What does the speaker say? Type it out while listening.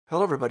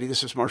Hello, everybody.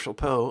 This is Marshall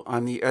Poe.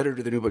 I'm the editor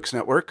of the New Books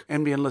Network.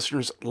 NBN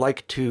listeners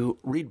like to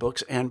read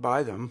books and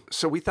buy them.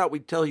 So we thought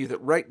we'd tell you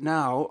that right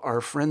now, our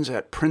friends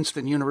at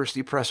Princeton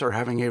University Press are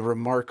having a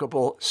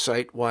remarkable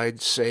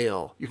site-wide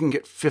sale. You can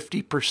get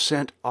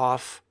 50%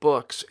 off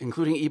books,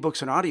 including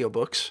ebooks and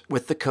audiobooks,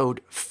 with the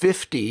code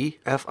 50,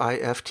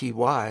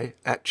 F-I-F-T-Y,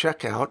 at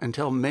checkout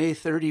until May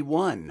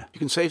 31. You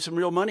can save some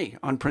real money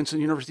on Princeton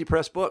University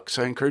Press books.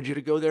 I encourage you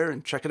to go there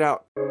and check it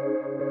out.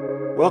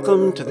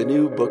 Welcome to the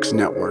New Books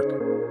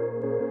Network.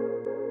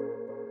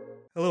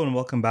 Hello and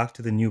welcome back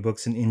to the New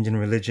Books in Indian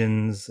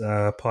Religions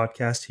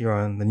podcast here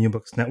on the New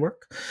Books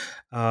Network.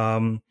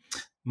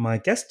 My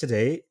guest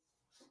today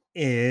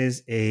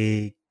is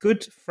a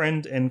good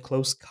friend and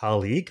close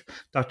colleague,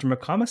 Dr.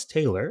 McComas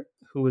Taylor,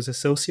 who is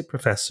Associate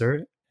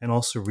Professor and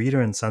also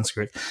Reader in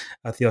Sanskrit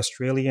at the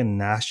Australian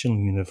National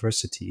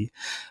University.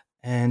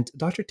 And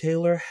Dr.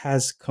 Taylor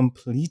has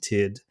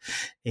completed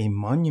a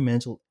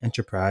monumental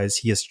enterprise.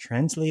 He has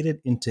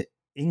translated into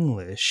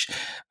English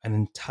an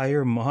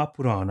entire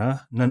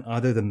Mahapurana, none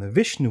other than the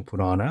Vishnu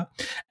Purana.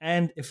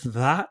 And if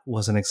that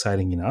wasn't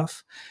exciting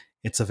enough,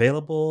 it's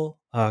available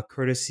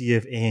courtesy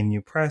of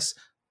ANU Press,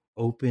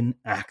 open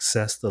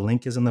access. The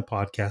link is in the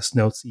podcast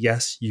notes.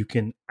 Yes, you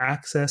can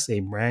access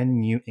a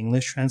brand new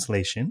English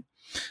translation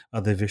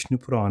of the Vishnu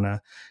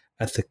Purana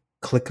at the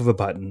click of a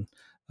button.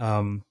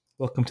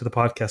 Welcome to the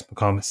podcast,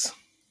 McComas.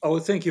 Oh,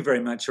 thank you very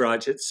much,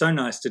 Raj. It's so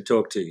nice to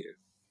talk to you.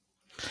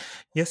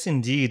 Yes,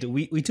 indeed.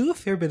 We do a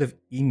fair bit of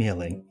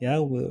emailing,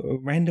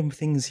 random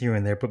things here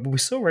and there, but we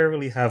so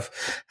rarely have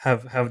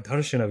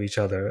darshan of each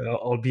other,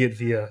 albeit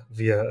via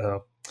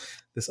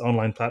this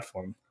online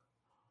platform.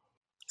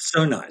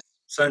 So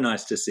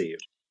nice to see you.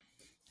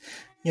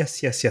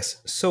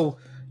 Yes. So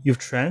you've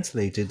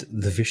translated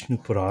the Vishnu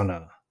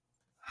Purana.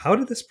 How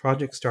did this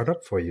project start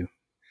up for you?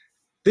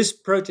 This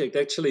project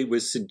actually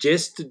was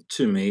suggested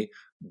to me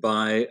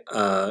by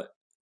a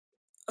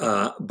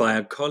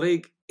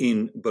colleague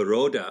in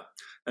Baroda.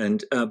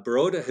 And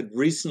Baroda had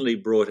recently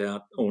brought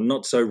out, or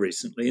not so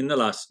recently, in the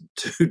last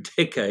 2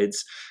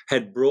 decades,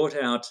 had brought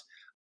out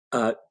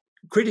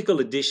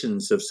critical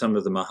editions of some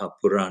of the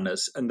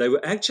Mahapuranas. And they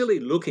were actually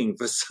looking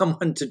for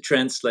someone to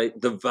translate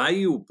the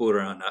Vayu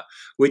Purana,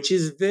 which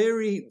is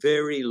very,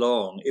 very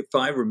long. If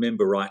I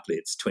remember rightly,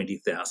 it's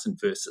 20,000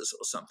 verses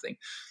or something.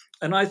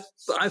 And I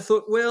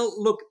thought, well,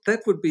 look,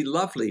 that would be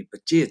lovely,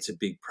 but gee, it's a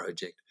big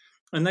project.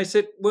 And they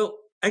said, well,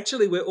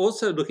 actually, we're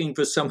also looking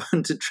for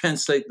someone to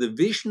translate the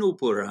Vishnu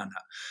Purana.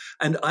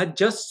 And I'd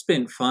just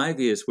spent 5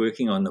 years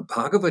working on the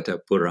Bhagavata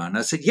Purana.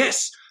 I said,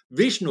 yes,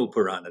 Vishnu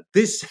Purana.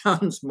 This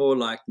sounds more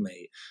like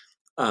me.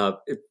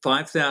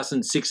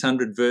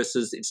 5,600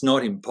 verses. It's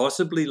not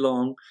impossibly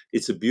long.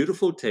 It's a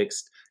beautiful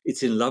text.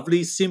 It's in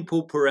lovely,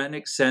 simple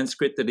Puranic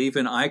Sanskrit that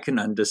even I can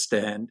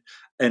understand.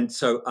 And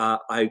so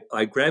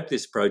I grabbed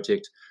this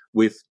project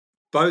with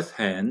both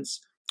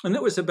hands. And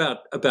that was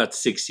about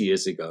 6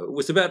 years ago. It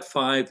was about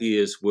 5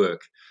 years'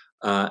 work,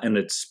 and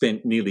it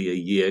spent nearly a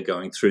year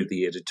going through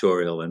the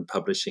editorial and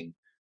publishing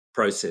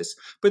process.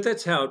 But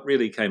that's how it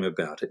really came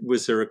about. It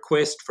was a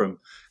request from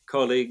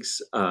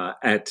colleagues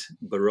at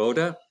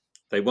Baroda.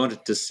 They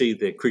wanted to see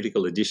their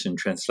critical edition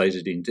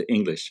translated into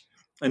English.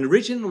 And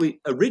originally,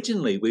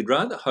 we'd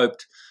rather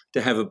hoped to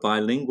have a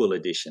bilingual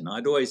edition.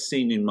 I'd always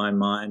seen in my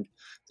mind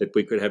that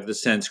we could have the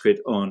Sanskrit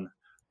on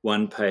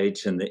one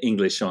page and the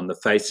English on the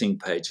facing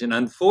page. And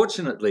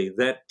unfortunately,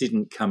 that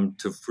didn't come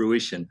to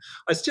fruition.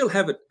 I still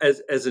have it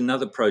as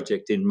another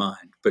project in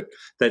mind, but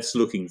that's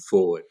looking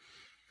forward.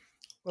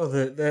 Well,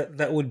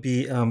 that would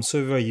be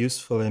so very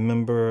useful. I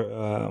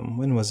remember,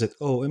 when was it?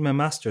 Oh, in my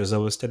master's, I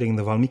was studying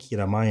the Valmiki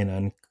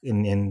Ramayana,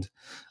 and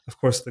of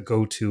course, the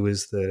go-to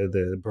is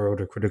the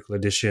Baroda Critical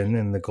Edition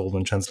and the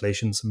Golden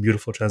Translation. It's a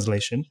beautiful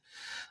translation.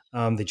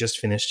 They just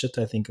finished it,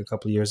 I think, a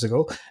couple of years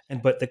ago.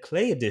 But the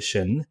Clay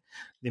Edition,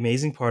 the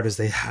amazing part is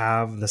they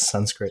have the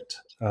Sanskrit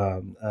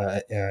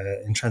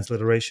in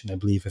transliteration, I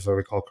believe, if I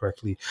recall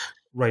correctly,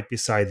 right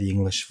beside the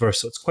English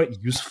verse, so it's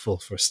quite useful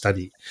for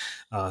study.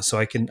 So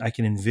I can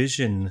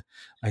envision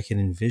a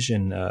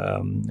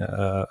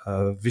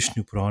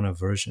Vishnu Purana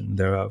version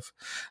thereof.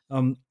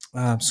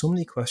 So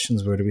many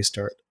questions. Where do we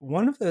start?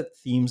 One of the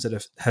themes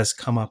that has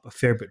come up a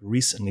fair bit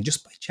recently,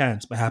 just by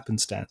chance, by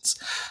happenstance,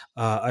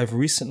 I've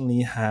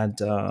recently had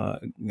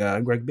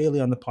Greg Bailey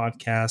on the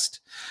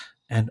podcast,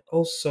 and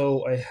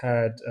also I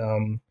had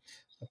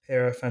a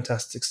pair of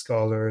fantastic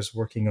scholars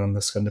working on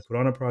the Skanda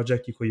Purana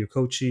project, Yuko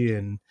Yukochi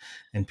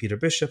and Peter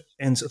Bishop.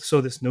 And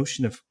so this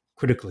notion of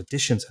critical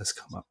editions has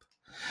come up.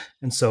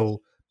 And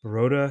so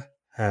Baroda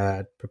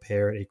had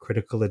prepared a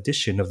critical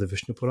edition of the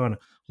Vishnu Purana.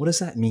 What does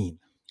that mean?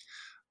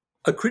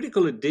 A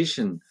critical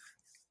edition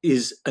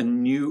is a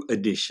new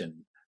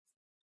edition.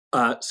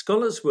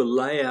 Scholars will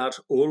lay out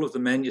all of the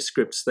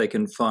manuscripts they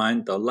can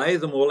find. They'll lay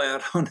them all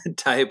out on a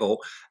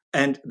table,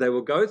 and they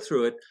will go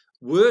through it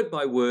word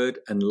by word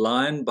and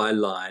line by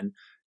line,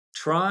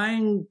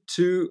 trying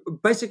to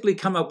basically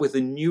come up with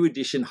a new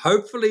edition,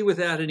 hopefully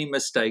without any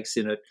mistakes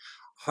in it,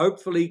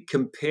 hopefully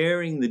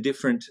comparing the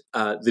different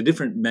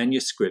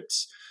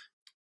manuscripts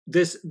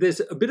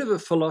there's a bit of a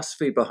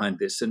philosophy behind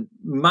this, and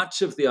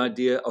much of the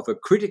idea of a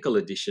critical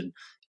edition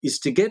is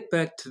to get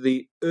back to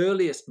the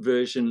earliest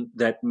version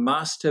that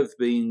must have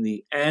been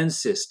the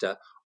ancestor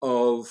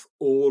of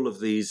all of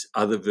these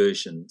other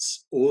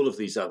versions, all of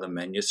these other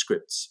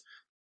manuscripts.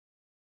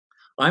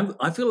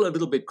 I feel a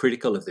little bit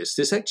critical of this.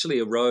 This actually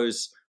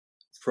arose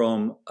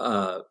from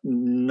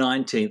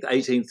 18th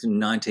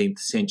and 19th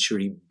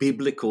century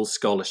biblical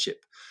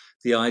scholarship.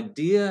 The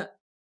idea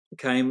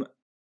came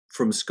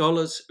from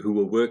scholars who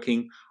were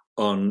working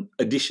on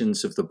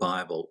editions of the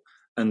Bible,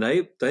 and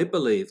they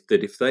believed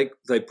that if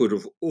they put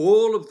of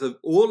all of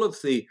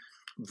the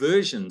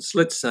versions,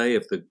 let's say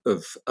of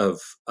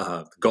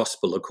the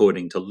Gospel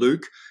according to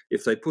Luke,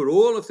 if they put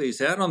all of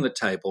these out on the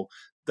table,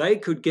 they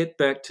could get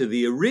back to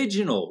the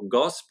original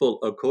Gospel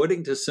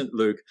according to St.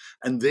 Luke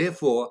and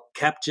therefore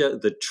capture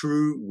the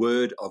true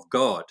word of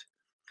God.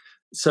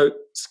 So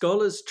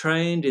scholars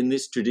trained in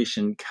this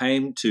tradition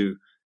came to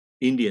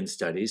Indian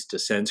studies, to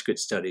Sanskrit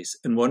studies,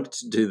 and wanted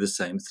to do the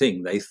same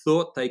thing. They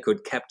thought they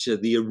could capture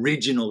the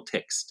original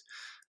text.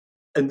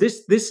 And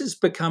this has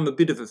become a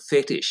bit of a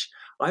fetish.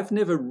 I've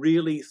never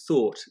really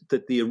thought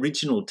that the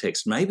original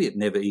text, maybe it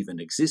never even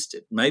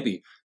existed.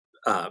 Maybe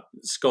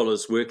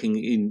scholars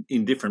working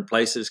in different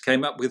places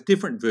came up with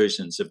different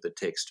versions of the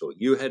text, or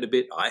you had a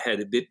bit, I had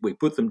a bit, we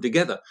put them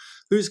together.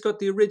 Who's got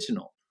the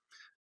original?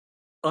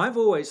 I've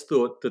always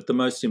thought that the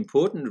most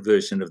important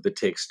version of the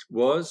text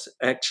was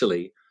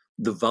actually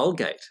the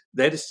Vulgate,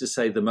 that is to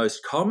say, the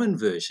most common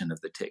version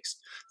of the text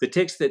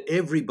that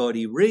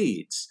everybody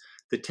reads,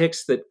 the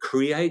text that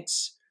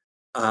creates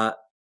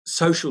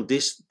social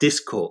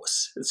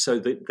discourse, so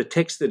the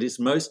text that is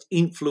most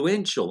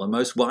influential, the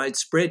most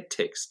widespread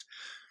text.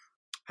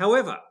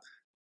 However,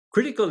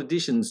 critical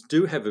editions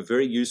do have a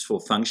very useful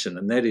function,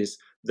 and that is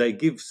they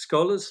give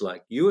scholars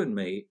like you and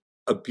me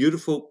a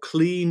beautiful,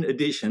 clean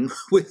edition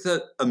with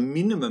a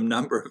minimum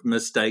number of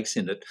mistakes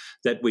in it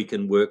that we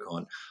can work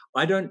on.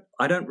 I don't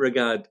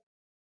regard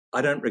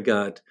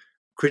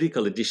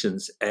critical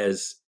editions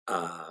as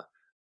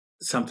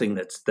something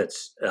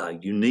that's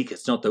unique.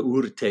 It's not the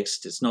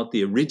ur-text, it's not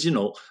the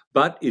original,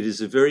 but it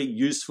is a very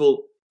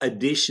useful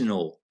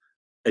additional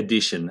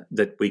edition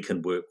that we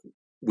can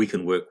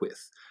work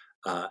with.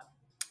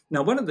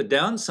 Now, one of the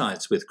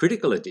downsides with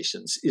critical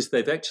editions is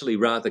they've actually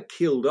rather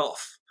killed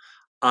off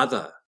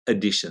other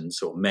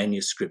editions or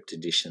manuscript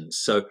editions.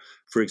 So,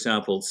 for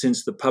example,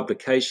 since the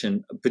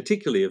publication,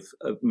 particularly of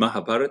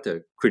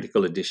Mahabharata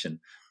critical edition,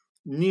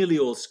 nearly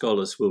all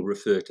scholars will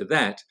refer to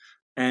that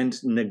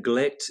and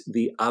neglect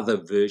the other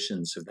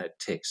versions of that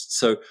text.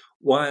 So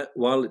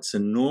while it's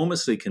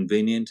enormously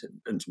convenient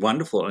and it's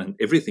wonderful, and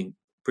everything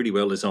pretty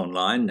well is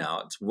online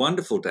now, it's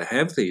wonderful to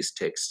have these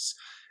texts,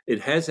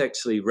 it has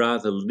actually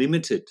rather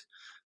limited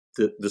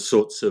the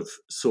sorts of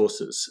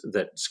sources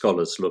that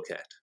scholars look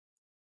at.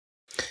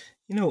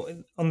 You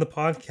know, on the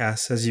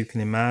podcast, as you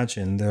can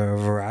imagine, there are a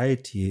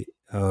variety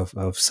of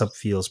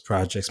subfields,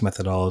 projects,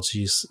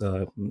 methodologies,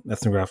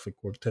 ethnographic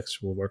work,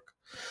 textual work,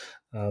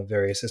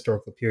 various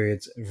historical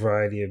periods, a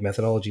variety of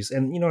methodologies.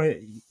 And, you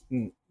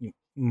know,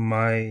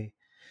 my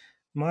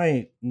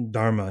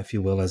dharma, if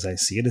you will, as I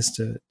see it, is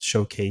to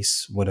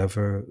showcase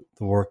whatever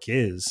the work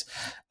is.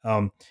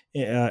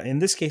 In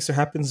this case, there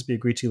happens to be a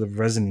great deal of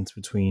resonance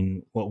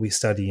between what we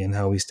study and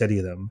how we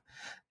study them.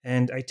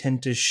 And I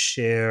tend to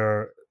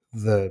share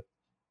the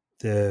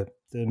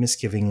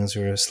misgivings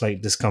or a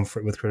slight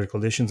discomfort with critical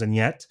editions, and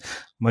yet,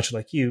 much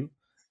like you,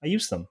 I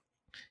use them.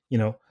 You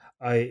know,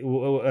 I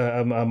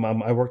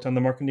worked on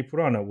the Markandeya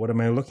Purana. What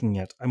am I looking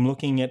at? I'm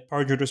looking at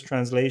Parjura's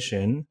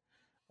translation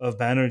of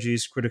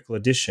Banerjee's critical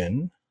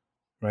edition,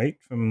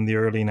 right, from the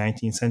early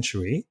 19th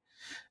century,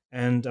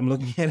 and I'm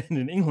looking at it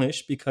in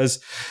English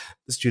because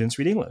the students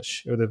read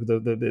English, or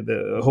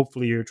the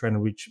hopefully you're trying to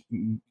reach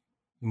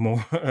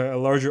more a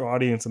larger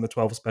audience than the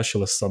 12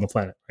 specialists on the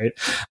planet, right?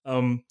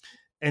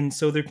 And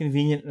so they're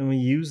convenient and we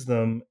use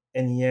them,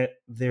 and yet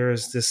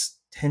there's this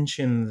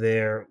tension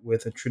there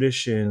with a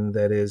tradition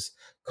that is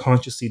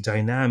consciously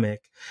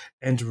dynamic.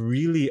 And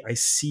really, I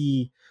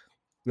see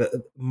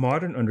the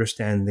modern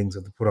understandings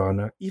of the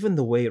Purana, even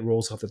the way it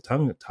rolls off the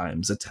tongue at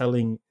times, the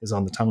telling is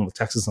on the tongue, the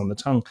text is on the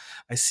tongue.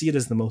 I see it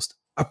as the most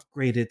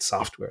upgraded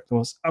software, the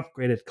most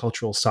upgraded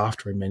cultural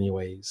software in many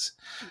ways.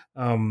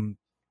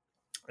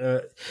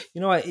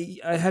 You know,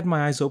 I had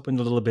my eyes opened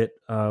a little bit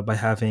by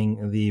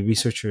having the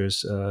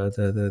researchers,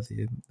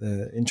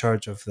 the in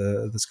charge of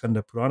the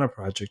Skanda Purana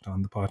project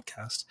on the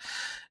podcast,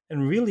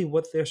 and really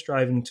what they're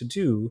striving to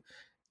do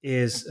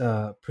is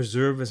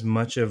preserve as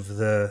much of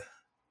the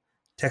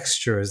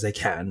texture as they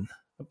can.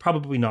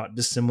 Probably not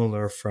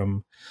dissimilar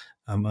from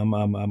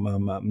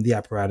the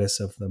apparatus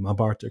of the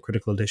Mahabharata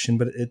critical edition,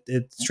 but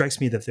it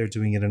strikes me that they're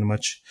doing it in a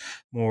much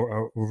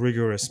more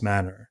rigorous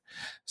manner.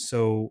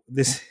 So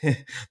this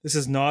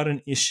is not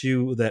an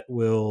issue that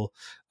will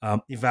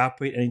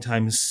evaporate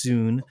anytime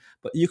soon.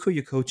 But Yuko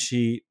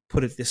Yukochi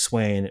put it this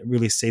way, and it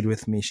really stayed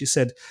with me. She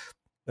said,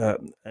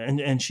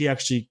 and she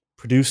actually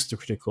produced the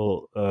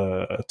critical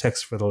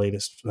text for the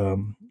latest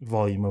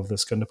volume of the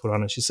Skanda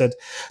Purana. She said,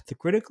 the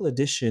critical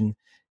edition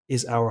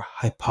is our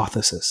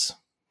hypothesis.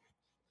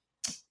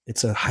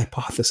 It's a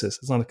hypothesis.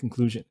 It's not a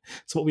conclusion.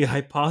 It's what we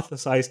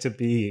hypothesize to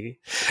be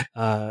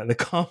the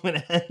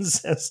common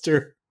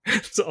ancestor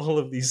to all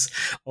of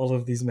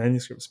these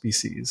manuscript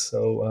species.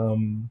 So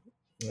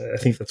I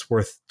think that's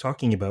worth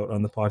talking about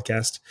on the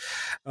podcast.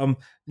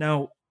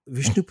 Now,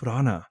 Vishnu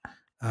Purana.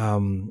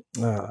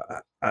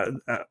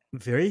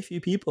 Very few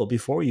people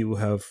before you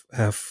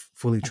have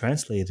fully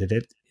translated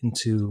it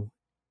into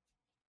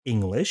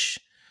English.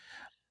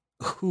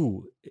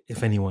 Who,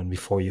 if anyone,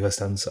 before you has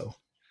done so?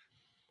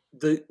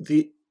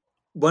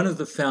 One of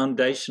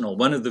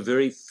the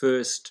very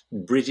first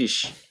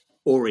British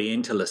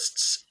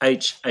Orientalists,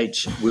 H.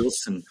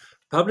 Wilson,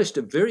 published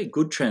a very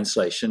good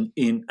translation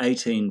in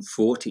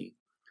 1840.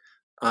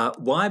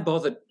 Why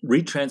bother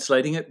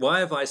retranslating it? Why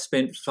have I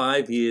spent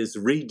 5 years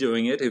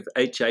redoing it if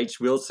H.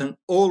 Wilson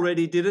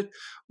already did it?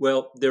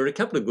 Well, there are a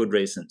couple of good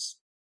reasons.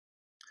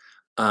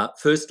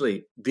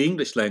 Firstly, the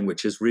English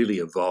language has really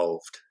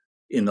evolved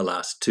in the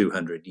last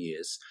 200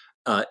 years.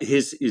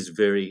 His is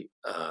very,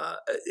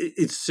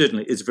 it's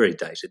very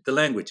dated. The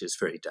language is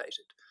very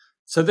dated.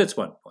 So that's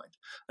one point.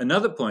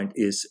 Another point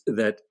is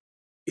that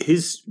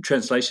his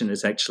translation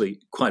is actually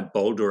quite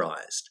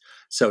Bowdlerized.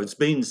 So it's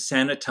been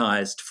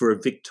sanitized for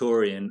a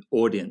Victorian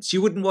audience.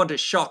 You wouldn't want to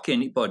shock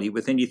anybody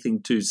with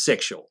anything too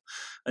sexual.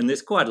 And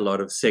there's quite a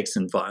lot of sex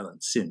and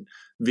violence in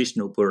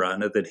Vishnu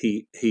Purana that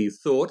he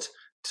thought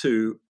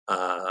to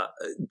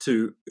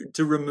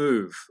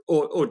remove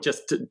or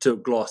just to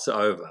gloss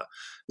over.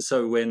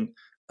 So when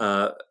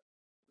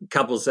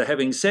couples are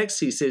having sex,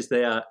 he says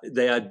they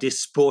are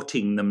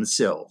disporting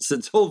themselves.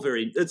 It's all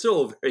very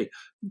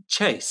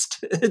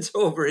chaste. It's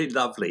all very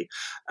lovely,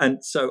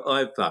 and so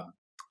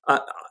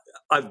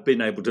I've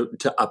been able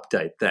to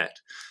update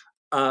that.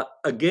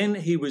 Again,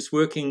 he was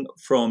working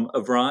from a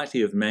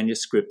variety of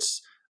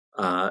manuscripts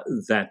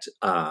that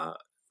are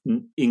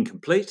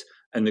incomplete,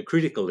 and the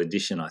critical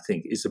edition, I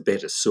think, is a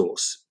better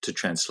source to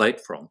translate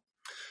from.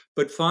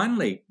 But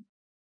finally,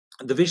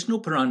 the Vishnu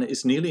Purana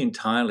is nearly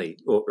entirely,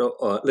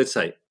 or let's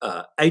say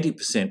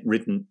 80%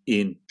 written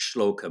in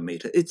shloka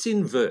meter. It's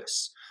in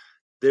verse.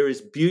 There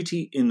is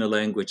beauty in the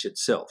language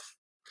itself.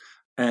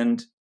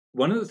 And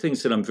one of the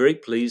things that I'm very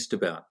pleased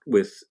about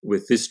with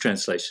this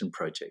translation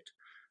project,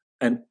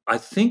 and I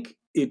think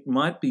it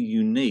might be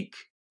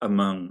unique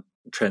among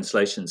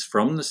translations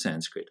from the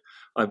Sanskrit,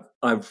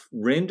 I've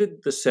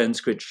rendered the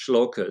Sanskrit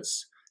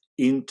shlokas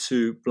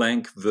into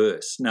blank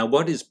verse. Now,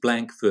 what is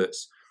blank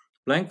verse?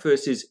 Blank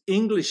verse is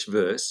English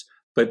verse,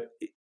 but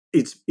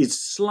it's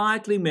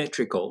slightly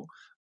metrical,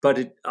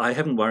 but I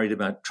haven't worried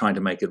about trying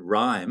to make it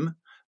rhyme,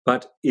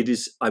 but it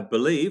is, I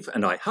believe,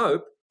 and I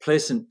hope,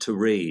 pleasant to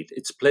read.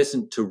 It's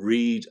pleasant to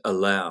read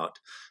aloud.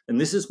 And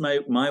this is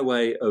my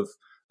way of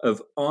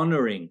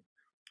honouring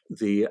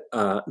the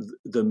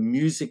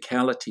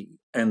musicality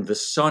and the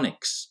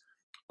sonics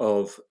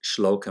of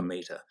shloka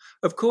meter.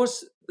 Of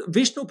course,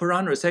 Vishnu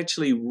Purana is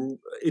actually,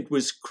 it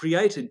was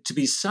created to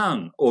be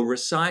sung or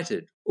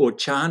recited or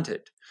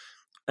chanted.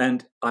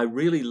 And I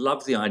really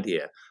love the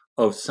idea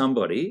of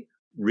somebody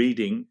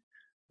reading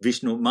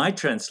my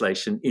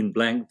translation in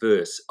blank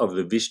verse of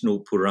the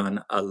Vishnu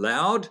Purana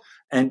aloud,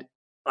 and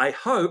I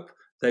hope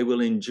they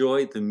will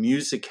enjoy the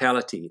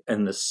musicality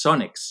and the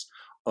sonics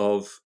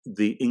of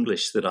the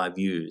English that I've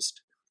used.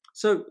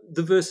 So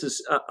the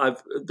verses,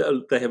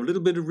 they have a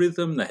little bit of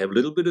rhythm, they have a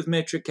little bit of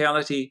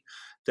metricality,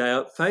 they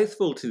are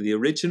faithful to the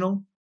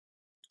original.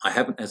 I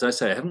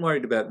haven't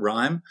worried about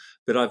rhyme,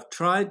 but I've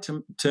tried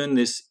to turn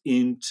this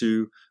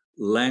into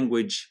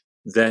language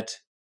that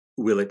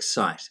will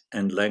excite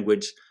and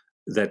language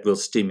that will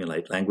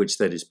stimulate, language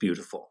that is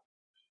beautiful.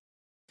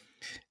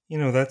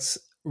 That's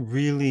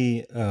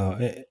really,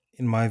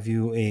 in my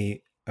view,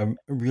 a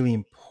really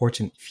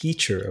important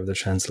feature of the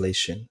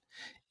translation,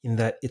 in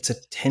that it's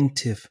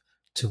attentive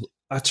to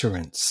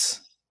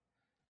utterance,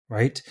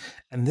 right?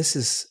 And this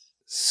is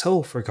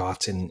so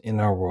forgotten in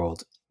our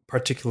world,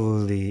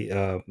 particularly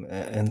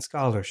in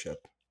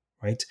scholarship,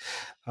 right?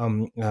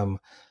 And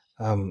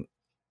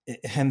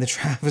the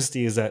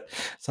travesty is that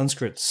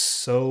Sanskrit's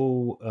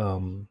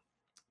so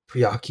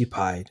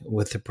preoccupied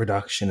with the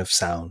production of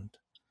sound,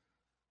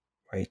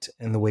 right,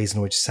 and the ways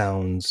in which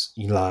sounds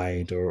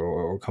elide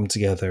or come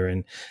together,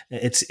 and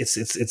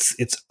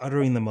it's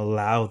uttering them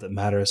aloud that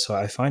matters. So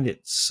I find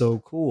it so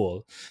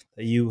cool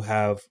that you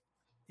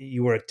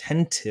are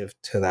attentive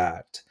to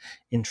that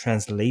in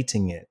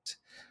translating it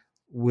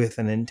with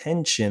an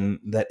intention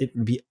that it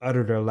would be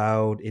uttered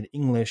aloud in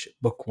English.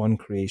 Book 1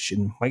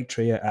 creation.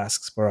 Maitreya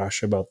asks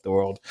Parashara about the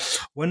world.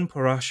 When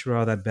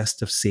Parashara, that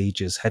best of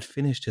sages, had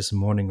finished his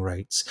morning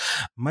rites,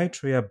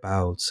 Maitreya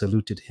bowed,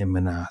 saluted him,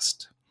 and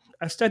asked,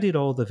 I studied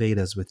all the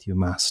Vedas with you,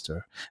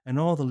 Master, and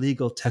all the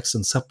legal texts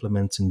and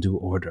supplements in due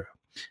order.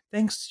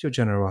 Thanks to your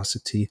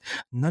generosity,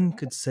 none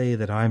could say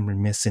that I am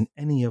remiss in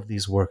any of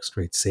these works,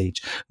 great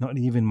sage, not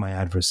even my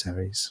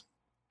adversaries.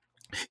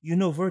 You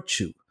know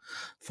virtue,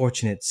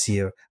 fortunate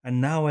seer,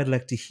 and now I'd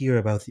like to hear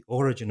about the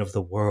origin of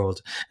the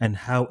world and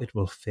how it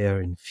will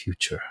fare in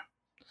future.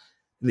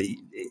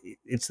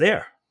 It's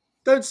there.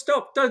 Don't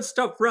stop,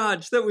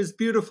 Raj. That was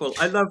beautiful.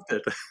 I loved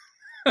it.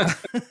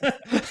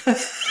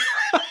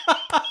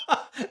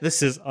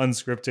 This is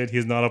unscripted.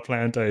 He's not a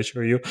plant, I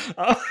assure you.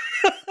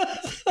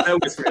 That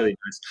was really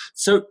nice.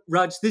 So,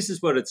 Raj, this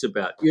is what it's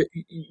about.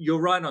 You're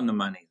right on the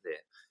money there.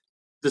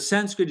 The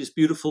Sanskrit is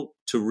beautiful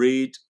to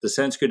read. The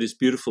Sanskrit is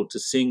beautiful to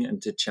sing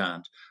and to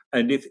chant.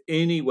 And if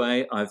any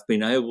way I've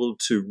been able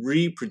to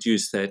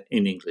reproduce that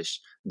in English,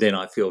 then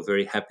I feel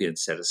very happy and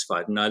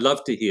satisfied. And I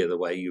love to hear the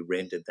way you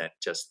rendered that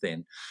just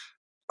then.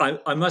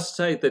 I must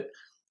say that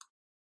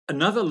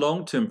another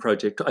long-term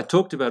project, I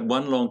talked about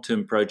one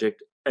long-term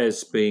project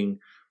as being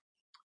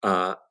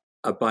a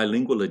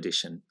bilingual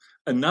edition.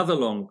 Another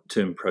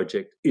long-term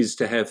project is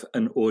to have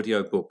an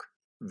audiobook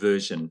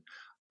version,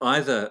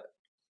 either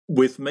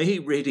with me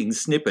reading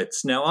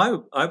snippets.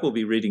 Now, I will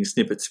be reading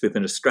snippets with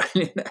an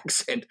Australian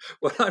accent.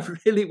 What I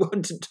really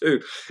want to do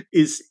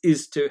is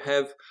to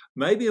have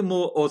maybe a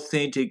more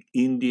authentic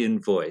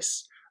Indian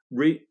voice,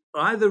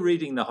 either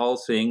reading the whole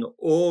thing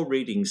or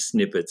reading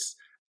snippets,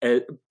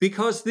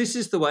 because this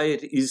is the way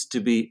it is to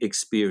be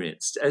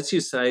experienced. As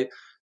you say,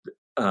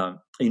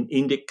 in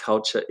Indic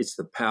culture, it's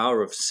the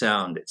power of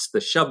sound. It's the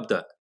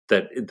shabda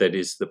that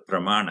is the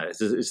pramana.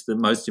 It's the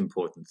most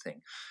important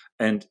thing.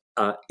 And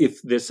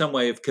if there's some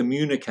way of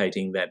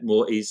communicating that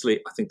more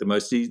easily, I think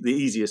the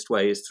easiest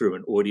way is through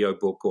an audio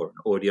book or an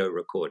audio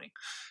recording.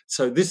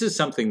 So this is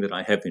something that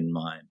I have in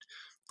mind.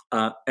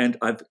 And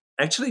I've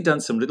actually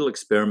done some little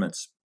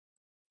experiments.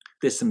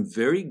 There's some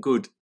very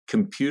good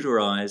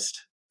computerized,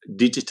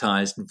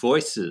 digitized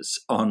voices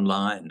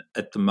online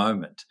at the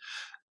moment.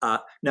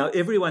 Now,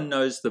 everyone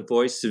knows the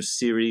voice of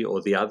Siri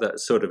or the other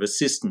sort of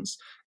assistants.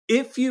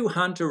 If you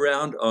hunt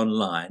around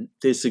online,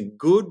 there's a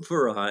good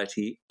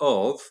variety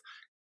of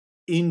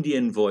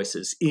Indian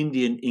voices,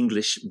 Indian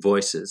English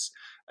voices.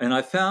 And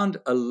I found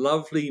a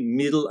lovely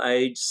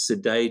middle-aged,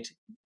 sedate,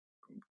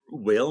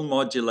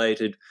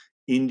 well-modulated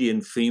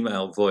Indian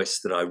female voice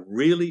that I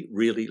really,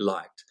 really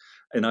liked.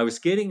 And I was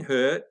getting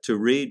her to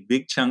read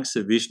big chunks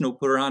of Vishnu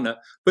Purana,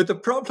 but the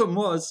problem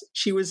was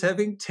she was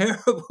having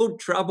terrible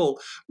trouble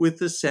with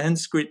the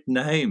Sanskrit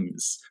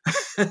names.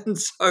 And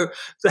so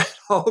that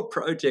whole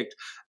project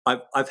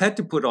I've had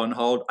to put on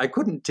hold. I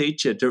couldn't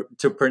teach her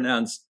to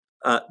pronounce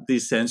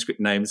these Sanskrit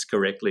names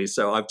correctly,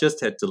 so I've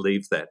just had to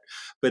leave that.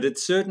 But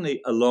it's certainly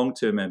a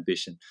long-term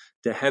ambition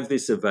to have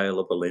this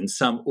available in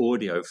some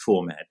audio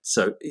format.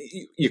 So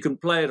you can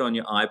play it on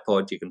your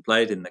iPod, you can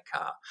play it in the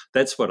car.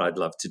 That's what I'd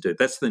love to do.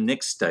 That's the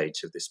next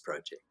stage of this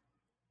project.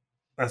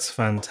 That's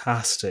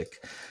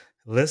fantastic.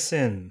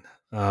 Listen,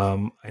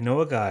 I know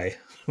a guy.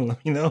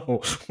 Let me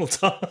know. We'll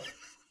talk.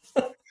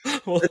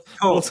 We'll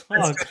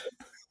talk.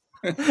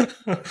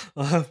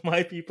 I'll have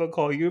my people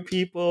call your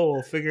people.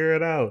 We'll figure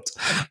it out.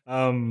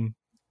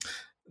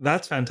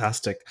 That's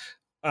fantastic.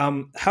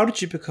 How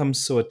did you become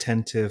so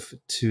attentive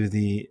to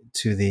the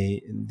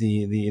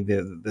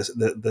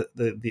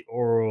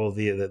oral,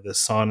 the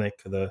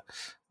sonic, the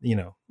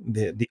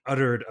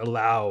uttered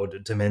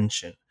aloud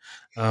dimension?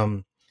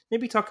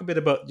 Maybe talk a bit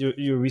about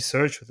your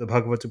research with the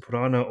Bhagavata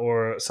Purana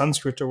or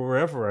Sanskrit or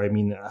wherever. I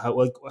mean,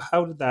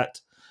 how did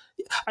that?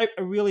 I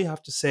really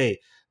have to say,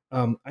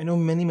 I know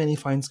many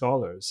fine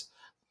scholars.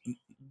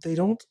 They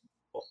don't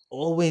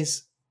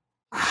always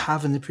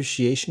have an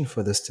appreciation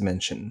for this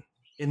dimension.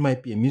 It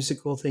might be a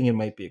musical thing, it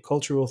might be a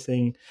cultural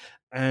thing,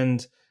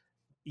 and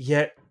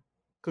yet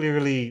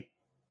clearly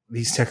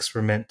these texts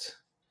were meant.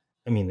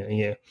 I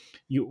mean,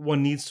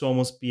 one needs to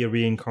almost be a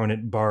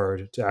reincarnate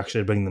bard to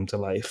actually bring them to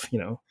life,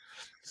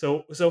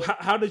 So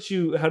how did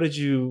you attune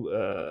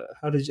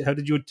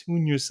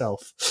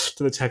yourself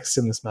to the text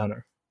in this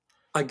manner?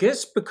 I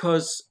guess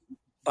because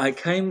I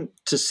came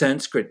to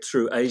Sanskrit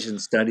through Asian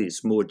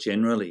studies more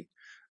generally,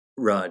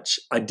 Raj.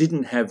 I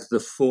didn't have the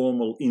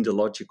formal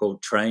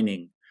Indological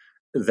training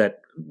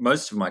that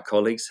most of my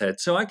colleagues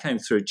had. So I came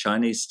through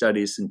Chinese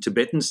studies and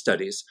Tibetan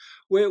studies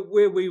where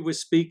we were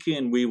speaking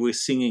and we were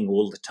singing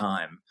all the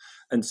time.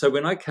 And so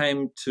when I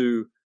came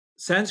to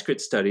Sanskrit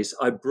studies,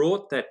 I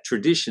brought that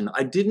tradition.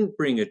 I didn't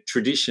bring a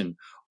tradition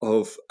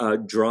of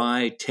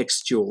dry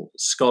textual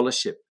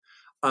scholarship.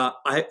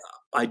 I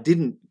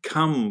didn't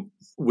come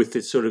with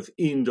this sort of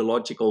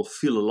Indological,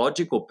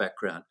 philological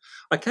background.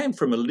 I came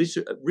from a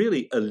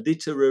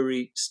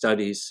literary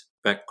studies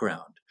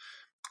background.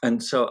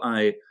 And so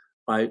I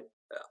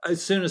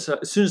as soon as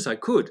I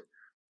could,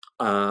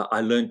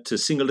 I learned to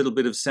sing a little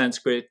bit of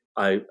Sanskrit.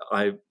 I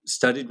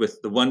studied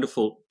with the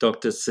wonderful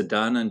Dr.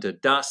 Sadananda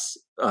Das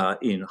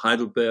in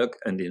Heidelberg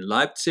and in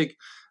Leipzig.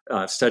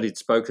 Studied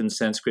spoken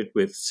Sanskrit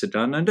with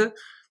Sadananda.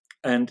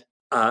 And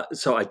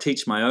so I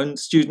teach my own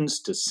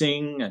students to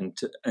sing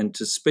and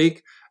to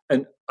speak.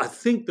 And I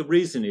think the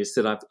reason is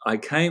that I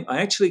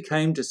actually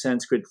came to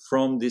Sanskrit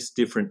from this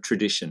different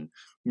tradition,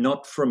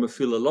 not from a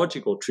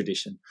philological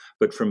tradition,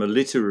 but from a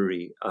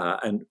literary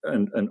and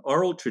an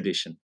oral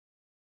tradition.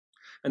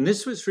 And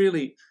this was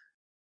really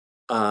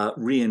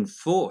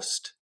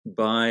reinforced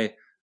by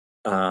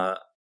a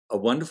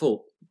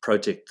wonderful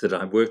project that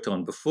I worked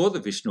on before the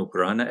Vishnu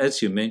Purana,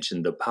 as you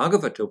mentioned, the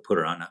Bhagavata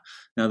Purana.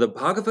 Now, the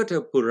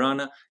Bhagavata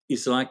Purana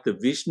is like the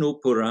Vishnu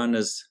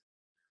Purana's,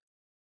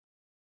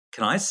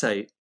 can I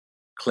say,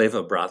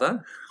 clever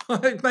brother?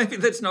 Maybe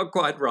that's not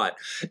quite right.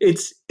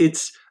 It's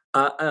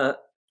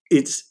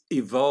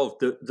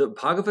evolved. The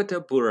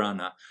Bhagavata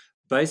Purana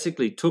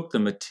basically took the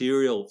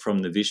material from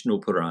the Vishnu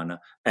Purana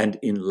and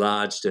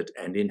enlarged it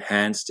and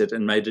enhanced it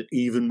and made it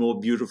even more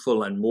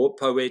beautiful and more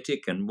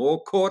poetic and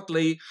more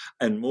courtly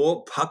and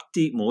more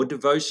bhakti, more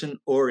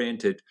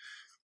devotion-oriented.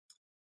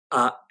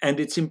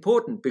 And it's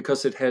important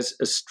because it has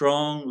a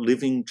strong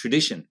living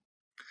tradition.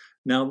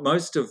 Now,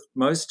 most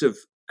of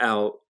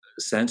our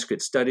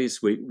Sanskrit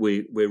studies,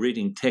 we're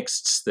reading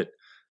texts that,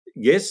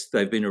 yes,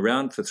 they've been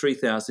around for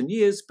 3,000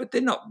 years, but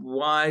they're not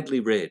widely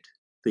read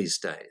these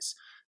days.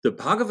 The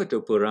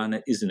Bhagavata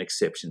Purana is an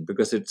exception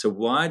because it's a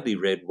widely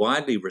read,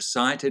 widely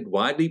recited,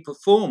 widely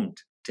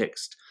performed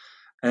text.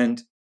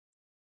 And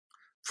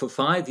for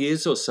 5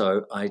 years or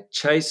so, I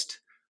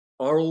chased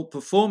oral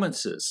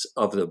performances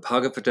of the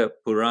Bhagavata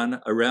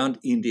Purana around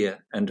India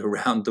and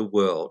around the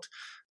world.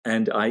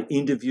 And I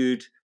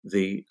interviewed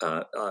the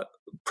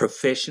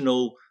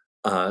professional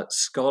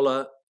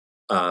scholar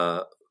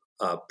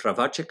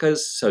pravachakas,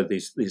 so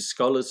these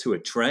scholars who are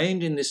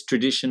trained in this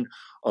tradition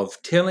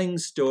of telling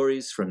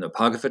stories from the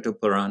Bhagavata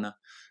Purana.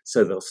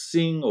 So they'll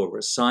sing or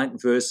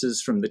recite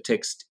verses from the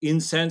text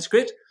in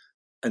Sanskrit,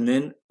 and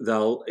then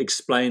they'll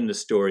explain the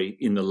story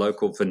in the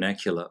local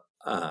vernacular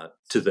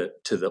to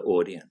the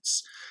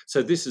audience.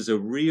 So this is a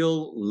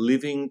real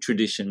living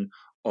tradition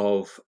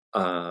of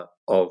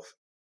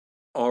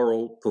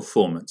oral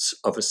performance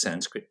of a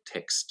Sanskrit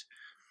text,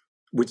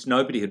 which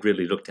nobody had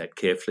really looked at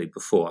carefully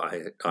before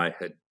I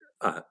had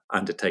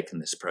undertaken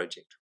this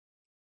project.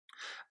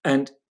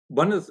 And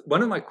one of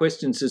my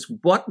questions is,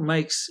 what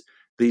makes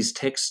these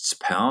texts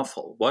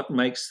powerful? What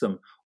makes them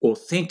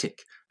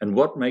authentic? And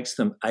what makes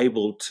them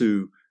able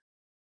to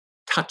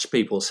touch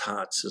people's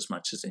hearts as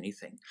much as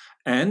anything?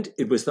 And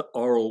it was the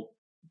oral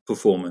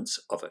performance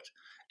of it.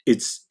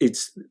 It's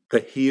the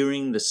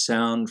hearing the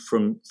sound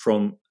from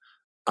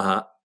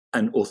an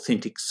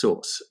authentic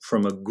source,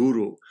 from a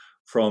guru,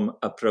 from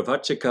a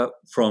pravachaka,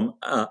 from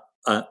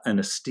an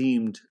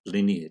esteemed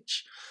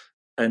lineage.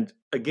 And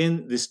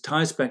again, this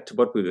ties back to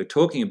what we were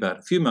talking about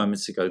a few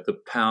moments ago. The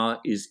power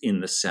is in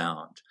the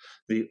sound.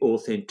 The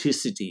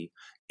authenticity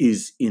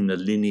is in the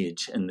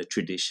lineage and the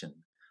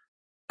tradition.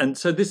 And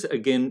so this,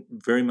 again,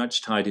 very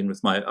much tied in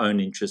with my own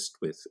interest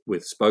with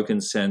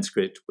spoken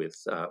Sanskrit,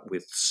 with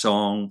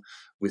song,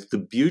 with the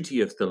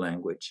beauty of the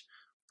language.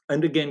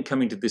 And again,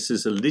 coming to this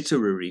as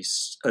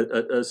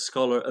a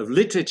scholar of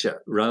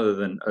literature rather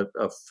than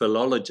a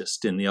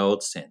philologist in the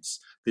old sense.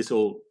 This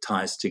all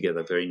ties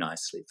together very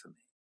nicely for me.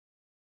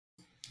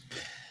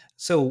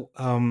 So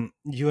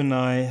you and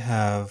I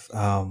have,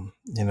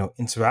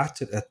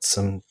 interacted at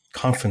some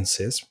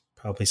conferences,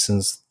 probably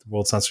since the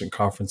World Sanskrit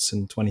Conference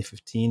in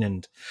 2015,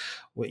 and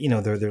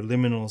they're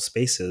liminal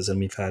spaces,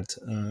 and we've had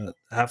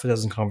half a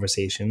dozen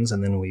conversations,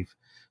 and then we've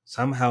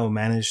somehow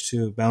managed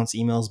to bounce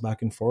emails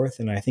back and forth.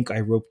 And I think I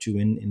roped you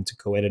into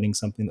co-editing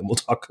something that we'll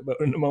talk about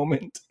in a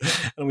moment.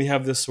 And we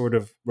have this sort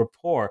of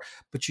rapport.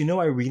 But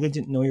I really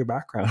didn't know your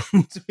background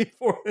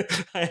before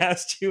I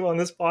asked you on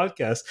this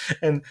podcast.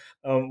 And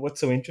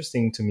what's so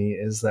interesting to me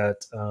is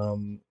that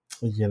the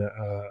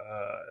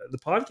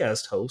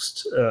podcast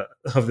host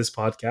of this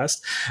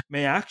podcast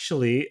may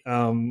actually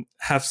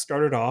have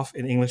started off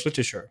in English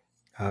literature.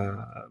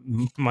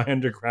 My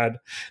undergrad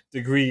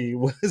degree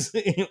was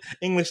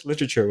English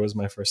literature was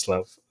my first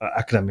love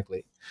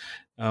academically.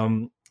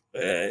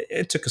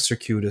 It took a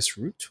circuitous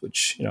route,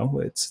 which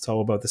it's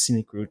all about the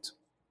scenic route.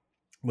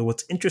 But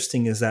what's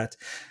interesting is that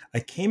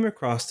I came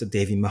across the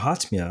Devi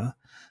Mahatmya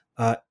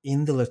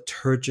in the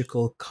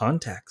liturgical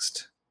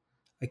context.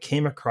 I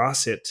came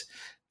across it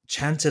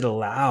chanted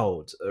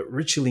aloud,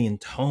 ritually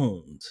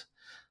intoned.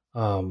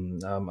 I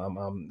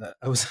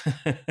was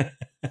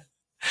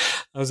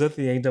I was at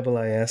the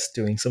AIIS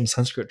doing some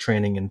Sanskrit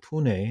training in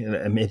Pune.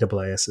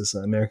 AIIS is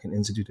American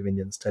Institute of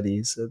Indian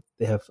Studies.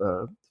 They have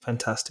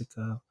fantastic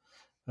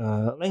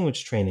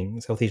language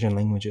training, South Asian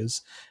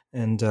languages,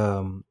 and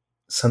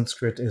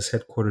Sanskrit is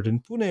headquartered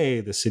in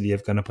Pune, the city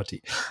of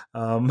Ganapati.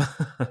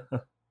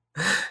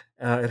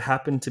 It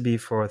happened to be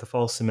for the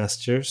fall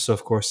semester, so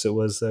of course it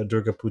was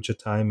Durga Puja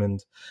time,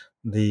 and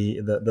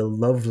the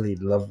lovely,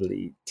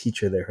 lovely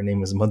teacher there, her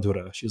name was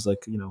Madhura. She was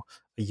like, a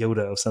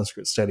Yoda of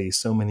Sanskrit studies.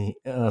 So many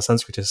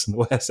Sanskritists in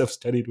the West have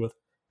studied with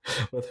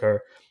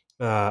her.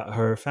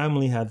 Her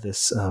family had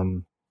this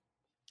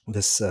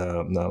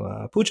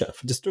puja,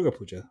 this Durga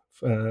Puja,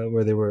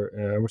 where they were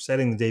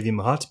reciting the Devi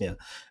Mahatmya,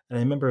 and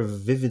I remember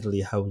vividly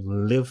how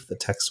lived the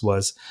text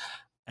was,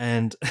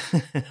 and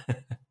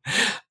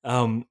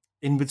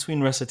in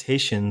between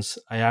recitations,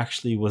 I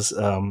actually was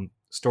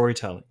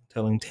storytelling,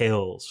 telling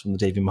tales from the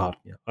Devi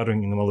Mahatmya,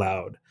 uttering them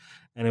aloud,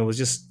 and it was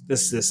just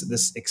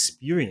this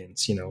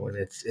experience, and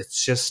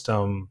it's just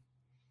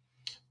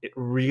it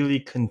really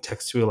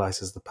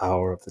contextualizes the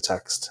power of the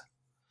text.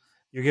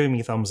 You're giving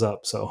me thumbs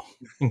up, so.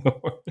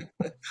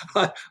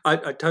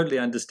 I totally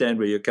understand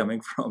where you're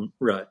coming from,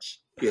 Raj.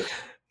 Yeah.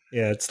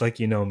 Yeah, it's like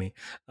you know me.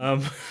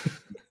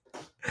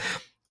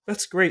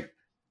 That's great.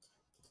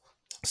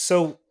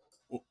 So,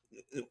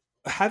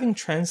 having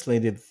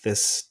translated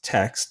this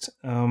text,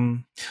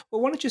 well,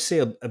 why don't you say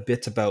a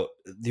bit about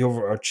the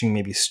overarching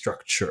maybe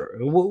structure?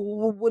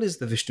 What is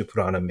the Vishnu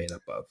Purana made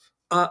up of?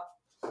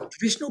 The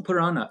Vishnu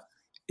Purana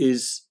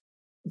is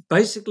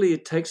basically,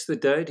 it takes the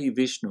deity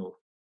Vishnu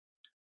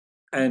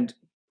and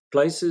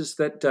places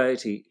that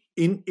deity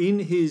in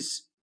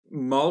his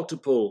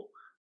multiple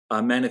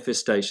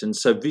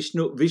manifestations. So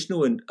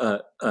Vishnu and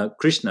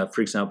Krishna,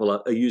 for example,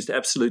 are used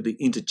absolutely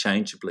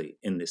interchangeably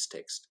in this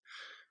text,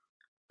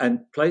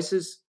 and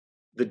places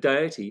the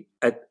deity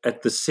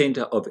at the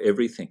center of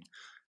everything.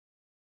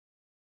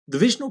 The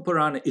Vishnu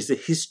Purana is a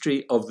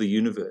history of the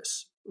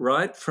universe,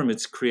 right from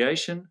its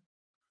creation,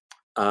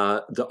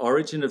 the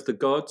origin of the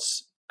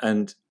gods,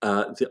 and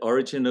the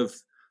origin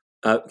of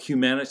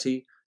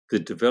humanity, the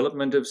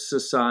development of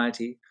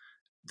society,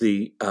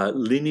 the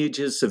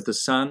lineages of the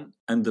sun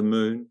and the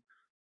moon,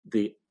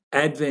 the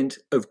advent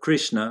of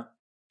Krishna,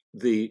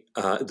 the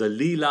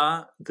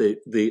Leela,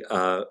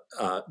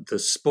 the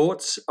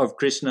sports of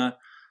Krishna,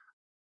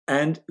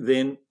 and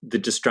then the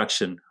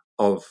destruction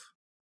of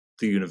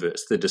the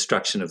universe, the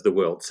destruction of the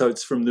world. So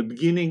it's from the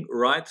beginning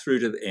right through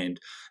to the end,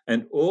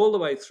 and all the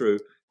way through.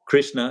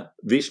 Krishna,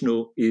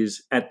 Vishnu,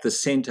 is at the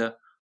center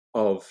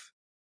of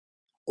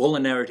all the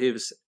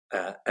narratives,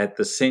 at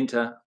the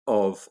center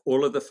of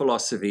all of the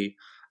philosophy,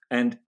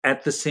 and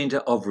at the center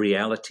of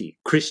reality.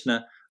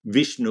 Krishna,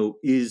 Vishnu,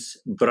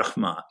 is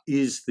Brahma,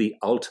 is the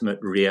ultimate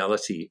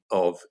reality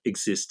of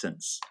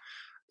existence.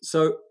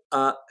 So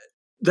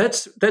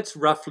that's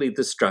roughly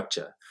the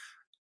structure.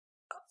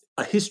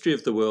 A history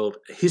of the world,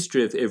 a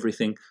history of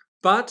everything,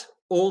 but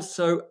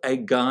also a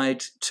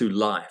guide to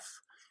life.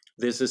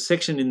 There's a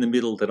section in the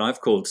middle that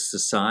I've called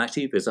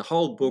Society. There's a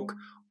whole book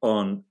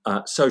on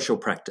social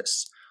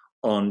practice,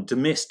 on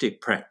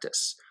domestic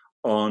practice,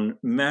 on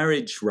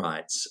marriage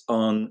rites,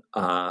 on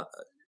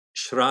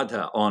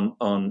shraddha,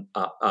 on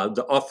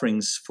the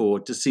offerings for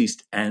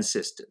deceased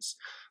ancestors,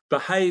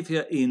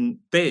 behavior in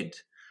bed,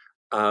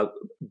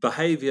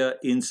 behavior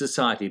in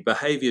society,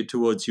 behavior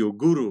towards your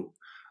guru,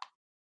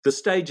 the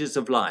stages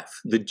of life,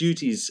 the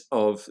duties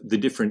of the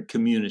different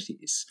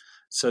communities.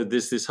 So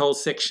there's this whole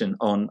section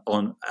on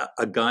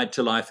a guide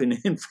to life. And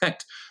in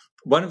fact,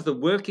 one of the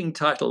working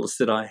titles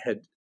that I had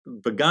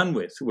begun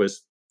with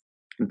was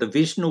the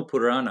Vishnu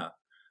Purana,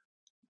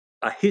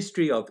 a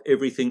history of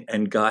everything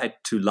and guide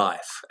to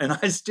life. And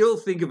I still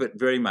think of it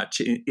very much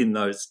in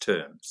those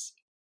terms.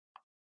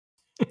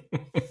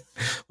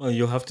 Well,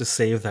 you'll have to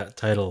save that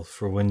title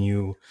for when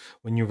you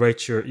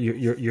write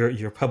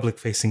your public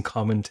facing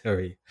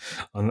commentary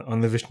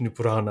on the Vishnu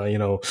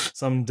Purana.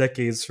 Some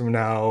decades from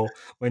now,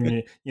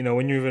 when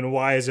when you're even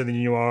wiser than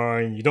you are,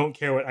 and you don't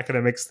care what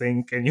academics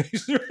think, and you.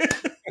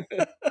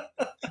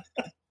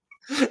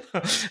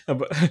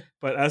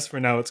 But as for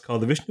now, it's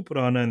called the Vishnu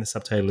Purana, and the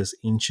subtitle is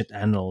Ancient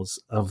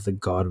Annals of the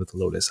God with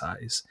Lotus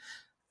Eyes.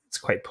 It's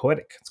quite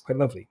poetic. It's quite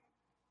lovely.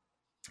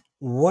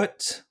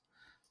 What,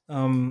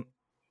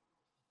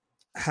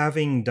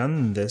 having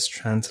done this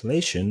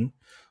translation,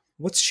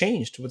 what's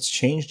changed? What's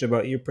changed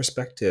about your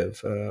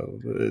perspective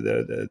of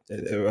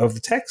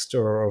the text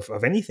or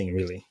of anything,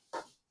 really?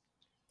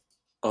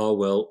 Oh,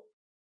 well,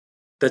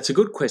 that's a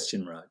good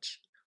question, Raj.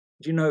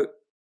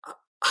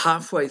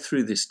 Halfway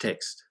through this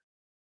text,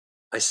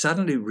 I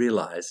suddenly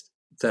realized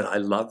that I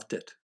loved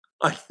it.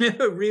 I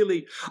never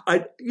really,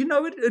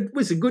 it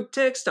was a good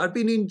text. I'd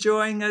been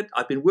enjoying it.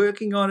 I've been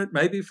working on it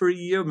maybe for a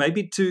year,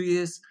 maybe 2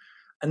 years.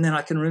 And then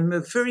I can remember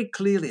very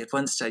clearly at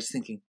one stage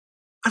thinking,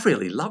 I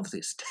really love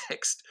this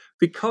text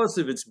because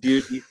of its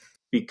beauty,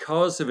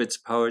 because of its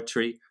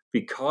poetry,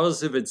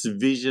 because of its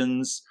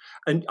visions.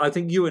 And I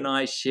think you and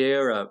I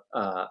share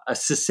a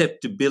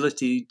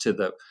susceptibility to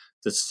the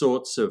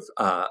sorts of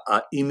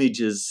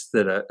images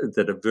that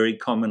are very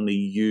commonly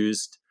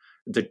used,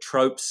 the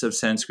tropes of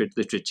Sanskrit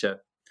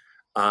literature,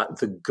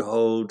 the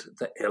gold,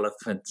 the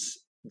elephants,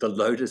 the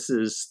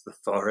lotuses, the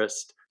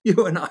forest.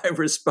 You and I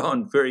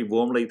respond very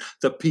warmly.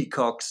 The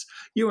peacocks.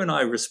 You and I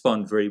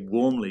respond very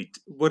warmly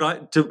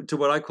to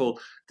what I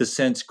call the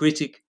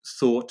Sanskritic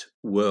thought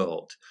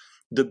world.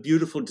 The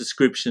beautiful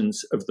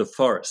descriptions of the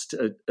forest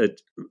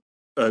at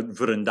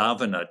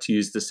Vrindavana, to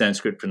use the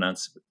Sanskrit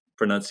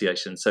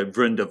pronunciation, so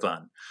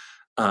Vrindavan.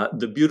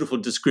 The beautiful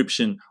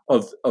description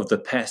of the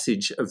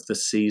passage of the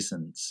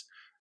seasons.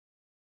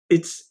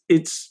 It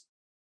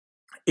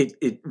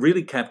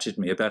really captured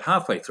me. About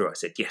halfway through, I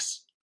said,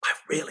 yes, I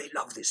really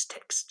love this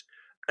text.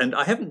 And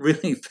I haven't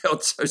really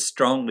felt so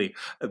strongly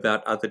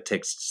about other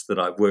texts that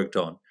I've worked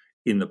on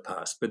in the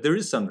past, but there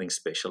is something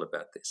special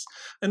about this.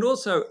 And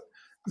also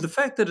the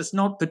fact that it's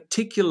not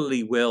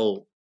particularly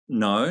well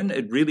known,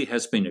 it really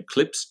has been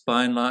eclipsed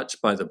by and large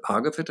by the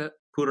Bhagavata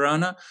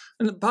Purana.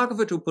 And the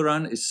Bhagavata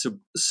Purana is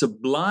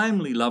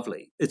sublimely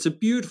lovely. It's a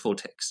beautiful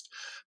text.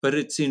 but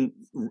it's in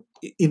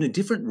a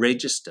different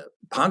register.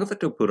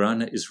 Bhagavata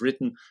Purana is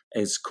written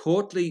as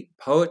courtly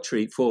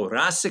poetry for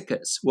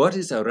rasikas. What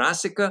is a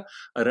rasika?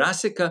 A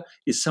rasika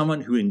is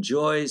someone who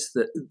enjoys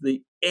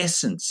the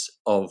essence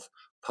of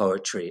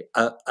poetry,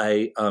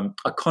 a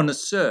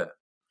connoisseur.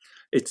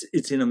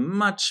 It's in a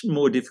much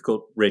more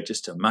difficult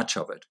register, much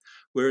of it.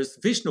 Whereas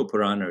Vishnu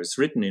Purana is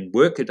written in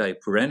workaday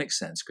Puranic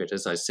Sanskrit,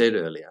 as I said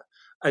earlier,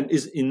 and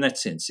is in that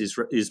sense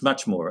is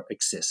much more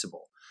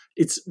accessible.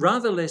 It's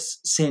rather less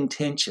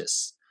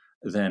sententious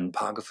than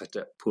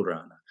Bhagavata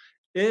Purana.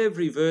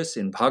 Every verse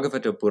in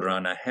Bhagavata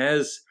Purana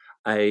has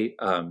a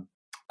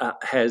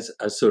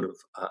sort of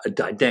a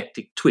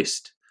didactic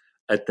twist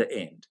at the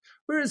end,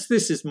 whereas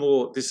this is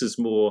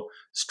more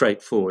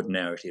straightforward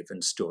narrative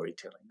and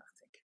storytelling, I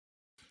think.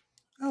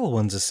 Well,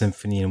 one's a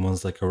symphony and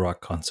one's like a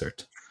rock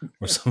concert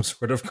or some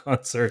sort of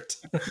concert,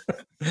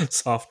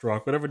 soft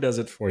rock, whatever does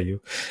it for you.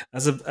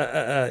 As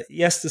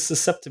yes, the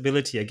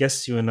susceptibility. I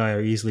guess you and I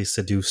are easily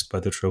seduced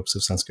by the tropes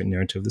of Sanskrit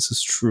narrative. This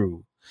is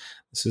true.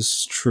 I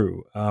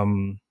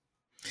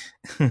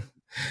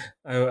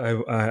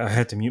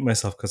had to mute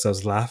myself because I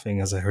was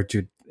laughing as I heard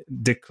you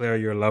declare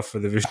your love for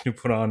the Vishnu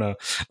Purana,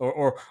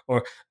 or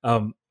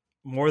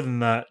more than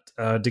that,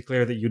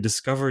 declare that you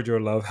discovered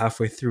your love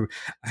halfway through.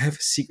 I have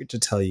a secret to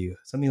tell you,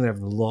 something that I've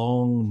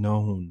long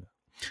known.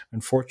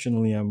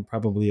 Unfortunately, I'm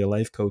probably a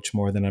life coach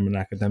more than I'm an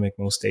academic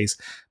most days,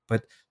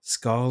 but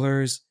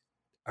scholars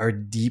are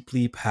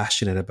deeply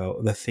passionate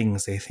about the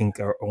things they think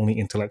are only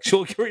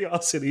intellectual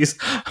curiosities.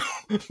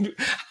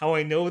 How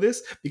I know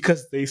this?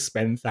 Because they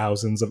spend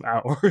thousands of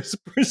hours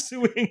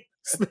pursuing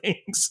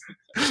things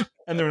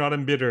and they're not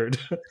embittered.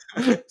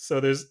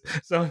 So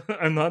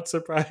I'm not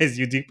surprised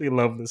you deeply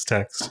love this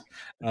text.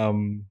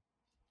 And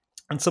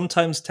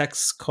sometimes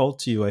texts call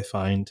to you, I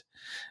find,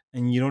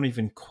 and you don't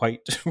even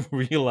quite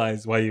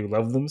realize why you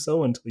love them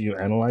so until you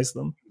analyze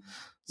them.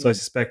 So I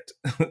suspect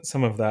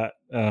some of that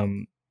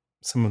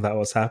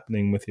was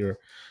happening with your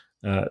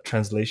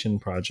translation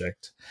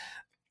project.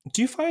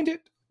 Do you find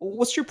it?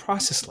 What's your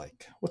process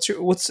like?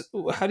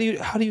 How do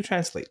you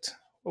translate?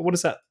 What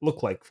does that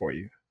look like for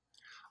you?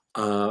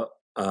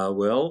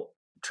 Well,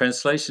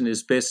 translation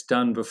is best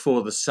done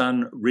before the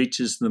sun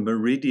reaches the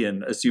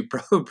meridian, as you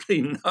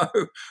probably know,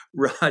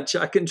 Raj.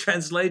 I can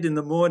translate in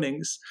the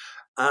mornings.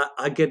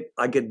 I get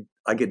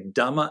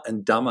dumber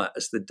and dumber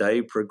as the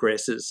day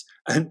progresses,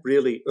 and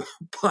really,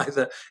 by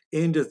the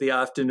end of the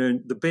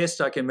afternoon, the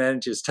best I can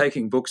manage is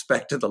taking books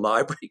back to the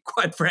library.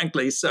 Quite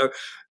frankly, so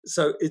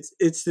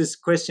it's this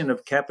question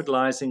of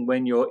capitalizing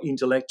when your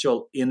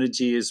intellectual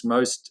energy is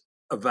most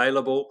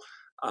available.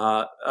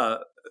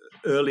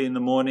 Early in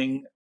the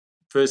morning,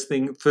 first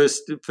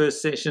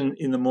session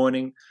in the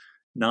morning,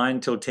 9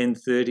 till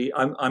 10:30.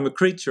 I'm a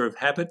creature of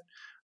habit.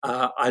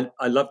 I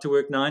love to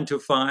work 9 to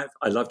 5.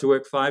 I love to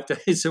work 5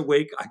 days a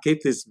week. I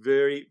keep this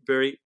very,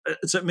 very.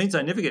 So it means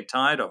I never get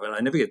tired of it.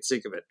 I never get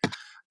sick of it.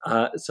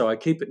 So I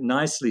keep it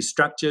nicely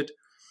structured.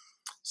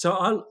 So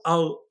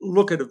I'll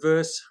look at a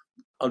verse.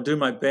 I'll do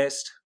my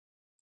best.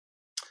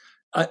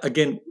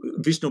 Again,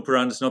 Vishnu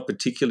Purana is not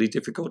particularly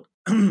difficult.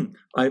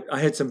 I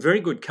had some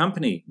very good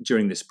company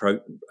during this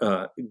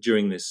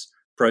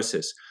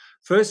process.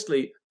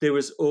 Firstly, there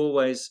was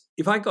always,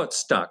 if I got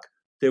stuck,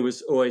 there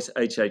was always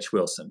H.H.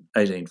 Wilson,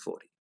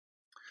 1840.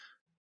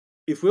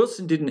 If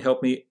Wilson didn't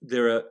help me,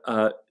 there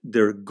are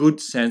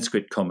good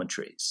Sanskrit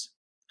commentaries.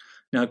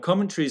 Now,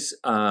 commentaries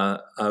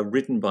are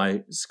written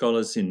by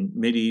scholars in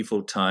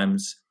medieval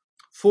times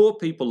for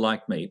people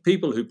like me,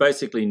 people who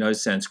basically know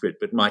Sanskrit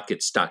but might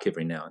get stuck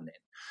every now and then.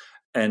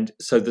 And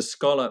so the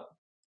scholar,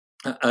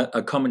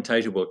 a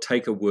commentator, will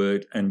take a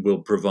word and will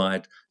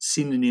provide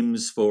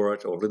synonyms for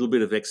it or a little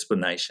bit of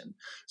explanation.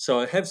 So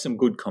I have some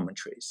good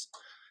commentaries.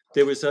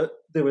 There was a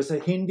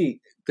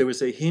Hindi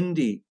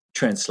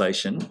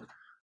translation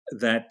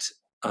that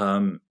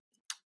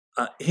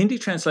Hindi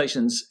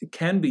translations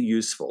can be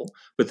useful,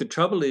 but the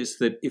trouble is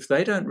that if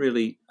they don't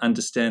really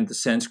understand the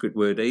Sanskrit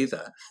word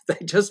either,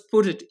 they just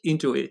put it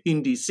into a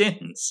Hindi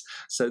sentence.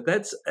 So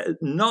that's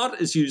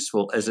not as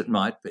useful as it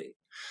might be.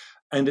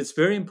 And it's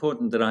very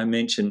important that I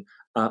mention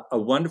a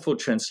wonderful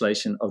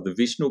translation of the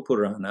Vishnu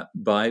Purana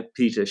by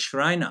Peter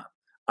Schreiner,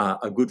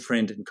 a good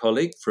friend and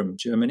colleague from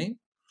Germany.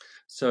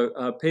 So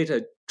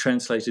Peter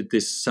translated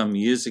this some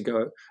years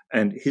ago,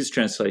 and his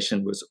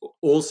translation was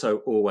also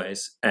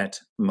always at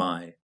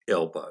my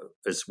elbow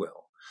as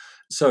well.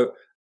 So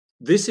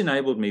this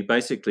enabled me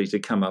basically to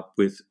come up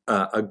with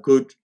a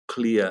good,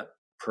 clear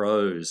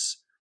prose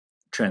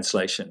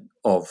translation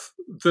of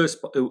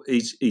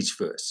each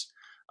verse.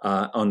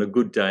 On a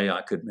good day,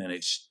 I could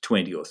manage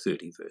 20 or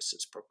 30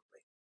 verses probably.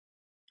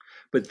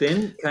 But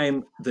then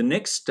came the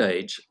next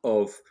stage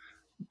of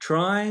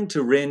trying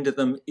to render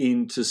them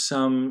into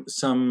some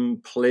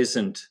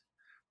pleasant,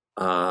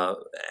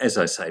 as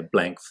I say,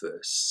 blank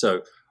verse.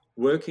 So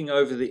working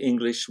over the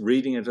English,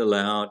 reading it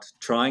aloud,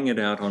 trying it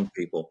out on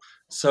people.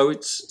 So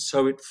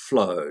it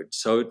flowed,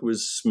 so it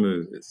was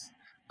smooth,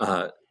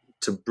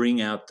 to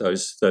bring out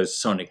those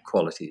sonic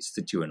qualities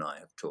that you and I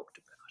have talked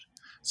about.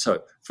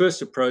 So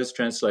first a prose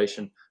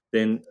translation,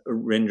 then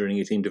rendering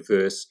it into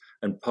verse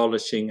and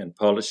polishing and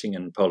polishing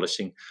and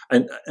polishing.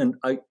 And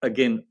I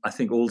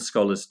think all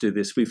scholars do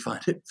this. We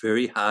find it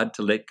very hard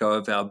to let go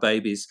of our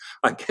babies.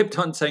 I kept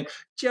on saying,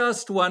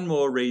 just one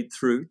more read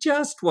through,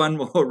 just one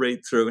more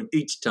read through. And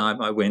each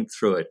time I went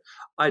through it,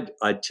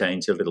 I'd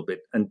change a little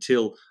bit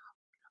until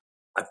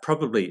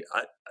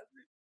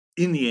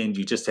in the end,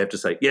 you just have to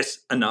say, yes,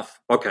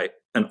 enough, okay,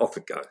 and off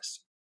it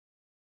goes.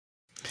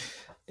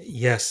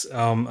 Yes,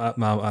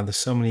 there's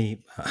so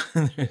many,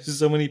 there's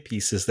so many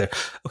pieces there.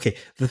 Okay,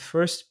 the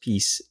first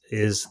piece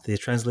is the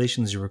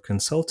translations you were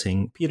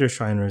consulting. Peter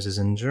Schreiner's is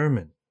in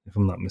German, if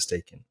I'm not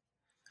mistaken.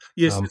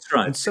 Yes, that's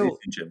right. And so,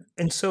 in German.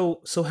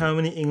 so how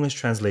many English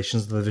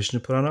translations of the Vishnu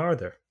Purana are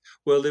there?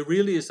 Well, there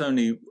really is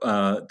only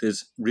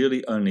there's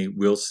really only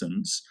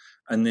Wilson's,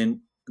 and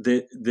then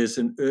there's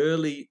an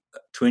early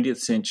 20th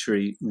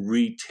century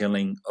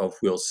retelling of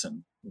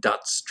Wilson,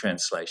 Dutt's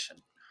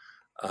translation.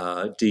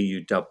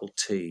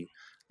 D-U-T-T.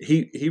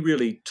 He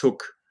really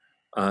took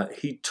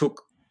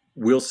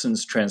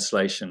Wilson's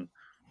translation,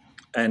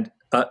 and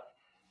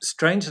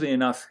strangely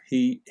enough,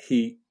 he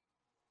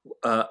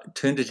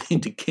turned it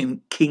into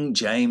King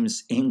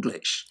James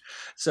English.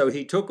 So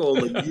he took all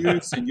the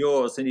yous and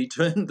yours and he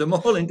turned them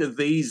all into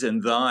these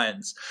and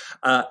thines.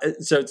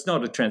 So it's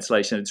not a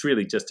translation; it's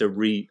really just a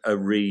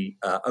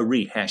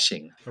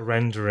rehashing, a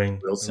rendering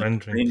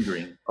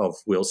of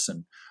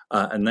Wilson.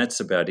 And that's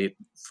about it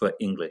for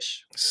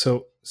English.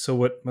 So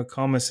what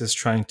McComas is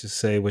trying to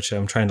say, which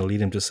I'm trying to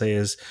lead him to say,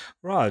 is,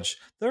 Raj,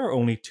 there are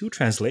only 2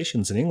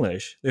 translations in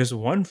English. There's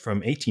one from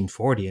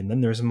 1840, and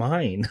then there's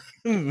mine.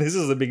 This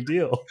is a big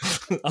deal.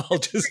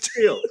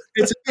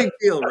 It's a big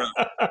deal, Raj.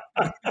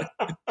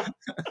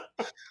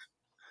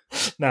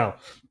 Now,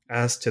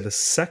 as to the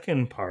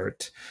second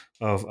part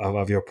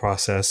of your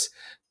process,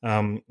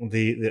 the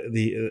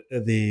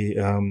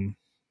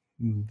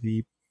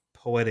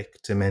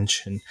poetic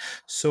dimension.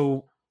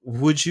 So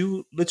would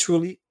you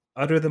literally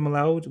utter them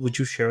aloud? Would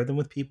you share them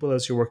with people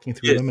as you're working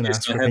through them and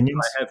ask for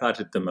opinions? I have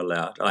uttered them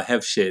aloud. I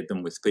have shared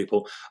them with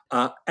people.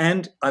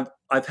 And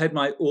I've had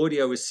my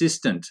audio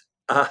assistant.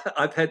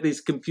 I've had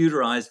these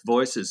computerized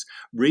voices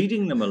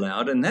reading them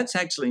aloud, and that's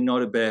actually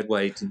not a bad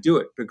way to do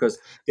it, because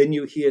then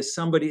you hear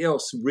somebody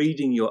else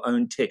reading your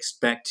own text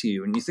back to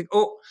you, and you think,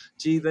 oh,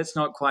 gee, that's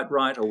not quite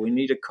right, or we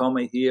need a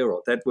comma here,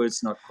 or that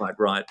word's not quite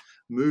right.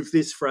 Move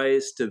this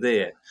phrase to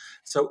there.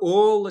 So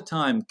all the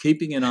time,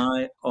 keeping an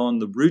eye on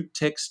the root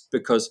text,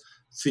 because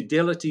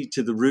fidelity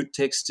to the root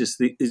text is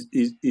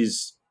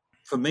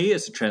for me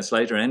as a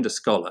translator and a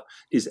scholar,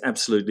 is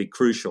absolutely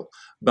crucial.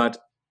 But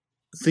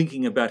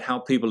thinking about how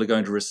people are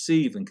going to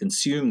receive and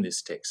consume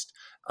this text,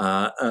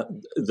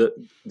 the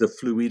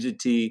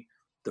fluidity,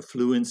 the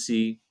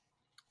fluency,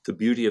 the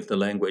beauty of the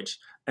language,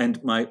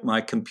 and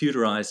my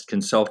computerized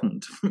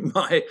consultant,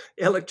 my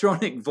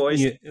electronic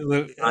voice. Your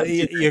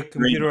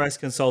computerized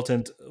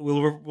consultant,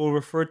 we'll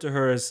refer to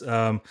her as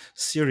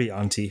Siri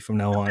Auntie from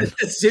now on.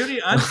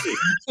 Siri Auntie.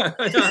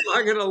 I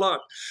like it a lot.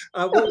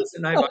 What was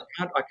her name?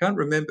 I can't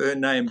remember her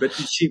name, but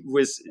she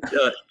was,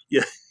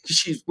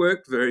 she's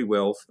worked very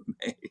well for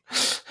me.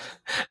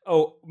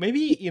 Oh,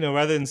 maybe,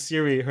 rather than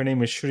Siri, her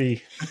name is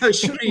Shri.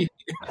 Shri.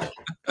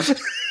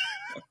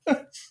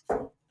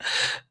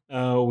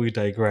 We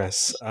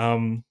digress.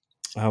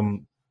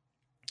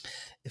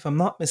 If I'm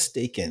not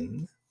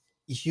mistaken,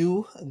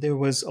 there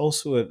was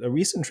also a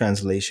recent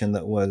translation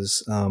that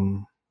was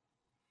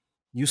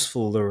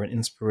useful or an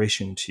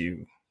inspiration to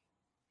you.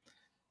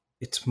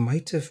 It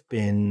might have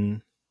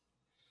been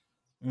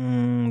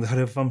the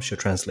Harivamsha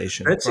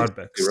translation. That's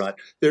exactly right.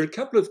 There are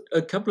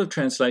a couple of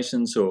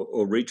translations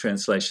or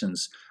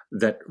retranslations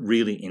that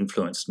really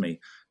influenced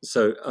me.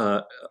 So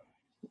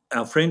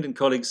our friend and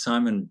colleague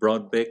Simon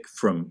Brodbeck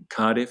from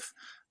Cardiff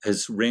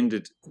has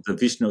rendered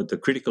the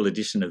critical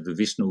edition of the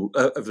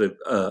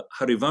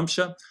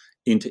Harivamsha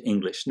into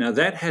English. Now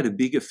that had a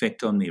big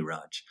effect on me,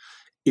 Raj.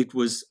 It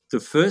was the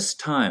first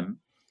time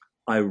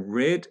I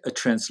read a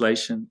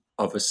translation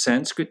of a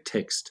Sanskrit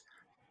text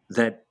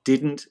that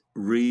didn't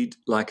read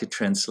like a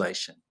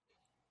translation.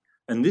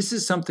 And this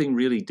is something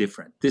really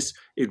different.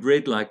 It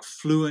read like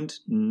fluent,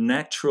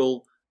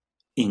 natural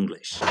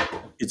English.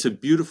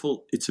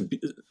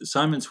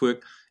 Simon's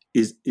work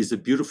is a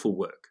beautiful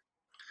work.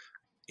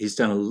 He's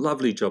done a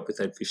lovely job with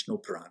that Vishnu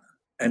Purana.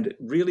 And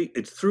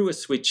it threw a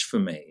switch for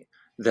me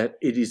that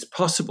it is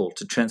possible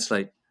to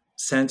translate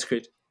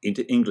Sanskrit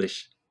into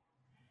English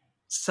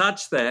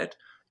such that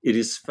it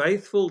is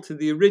faithful to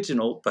the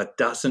original but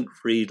doesn't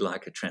read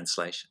like a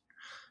translation.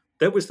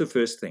 That was the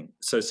first thing.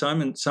 So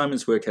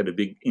Simon's work had a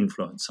big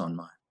influence on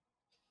mine.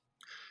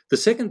 The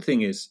second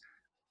thing is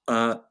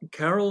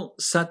Carol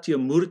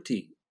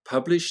Satyamurthy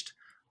published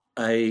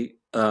a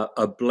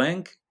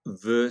blank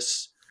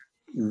verse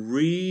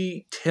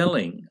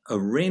retelling, a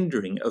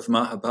rendering of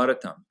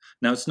Mahabharatam.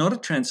 Now, it's not a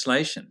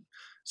translation.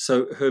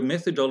 So her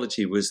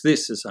methodology was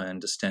this, as I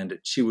understand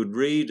it. She would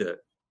read a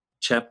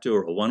chapter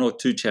or 1 or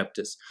 2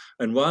 chapters,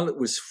 and while it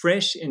was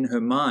fresh in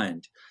her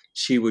mind,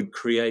 she would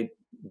create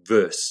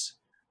verse.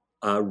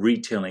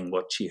 retelling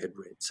what she had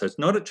read. So it's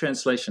not a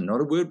translation,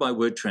 not a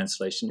word-by-word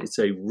translation. It's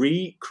a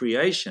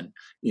recreation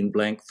in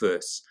blank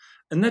verse.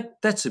 And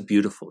that's a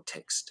beautiful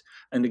text.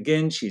 And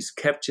again, she's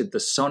captured the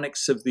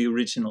sonics of the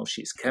original.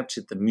 She's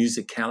captured the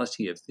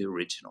musicality of the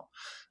original.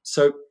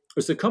 So it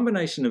was the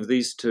combination of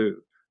these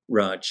two,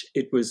 Raj.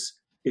 It was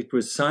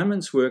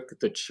Simon's work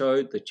that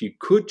showed that you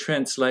could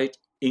translate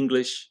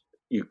English,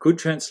 you could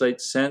translate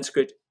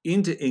Sanskrit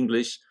into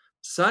English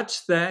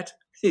such that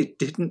it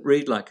didn't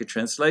read like a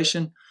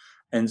translation.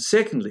 And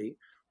secondly,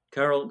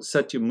 Karol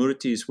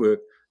Satyamurthy's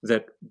work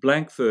that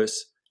blank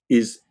verse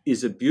is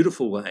a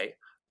beautiful way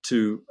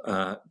to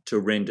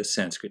render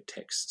Sanskrit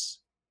texts.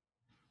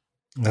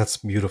 That's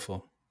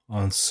beautiful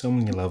on so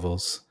many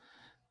levels.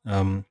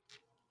 I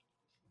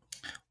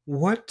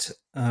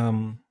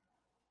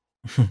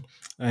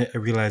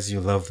realize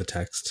you love the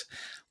text.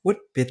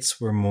 What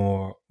bits were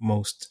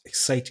most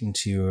exciting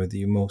to you, or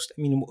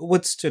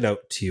what stood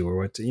out to you,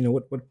 or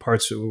what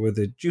parts were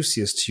the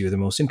juiciest to you, the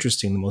most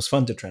interesting, the most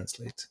fun to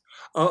translate?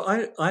 Oh,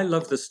 I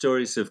love the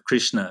stories of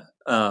Krishna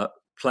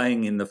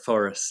playing in the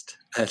forest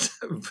at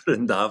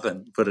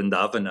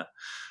Vrindavana.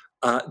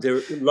 There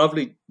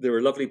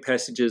are lovely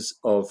passages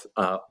of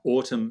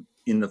autumn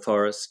in the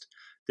forest.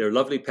 There are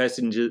lovely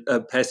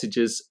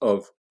passages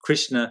of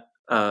Krishna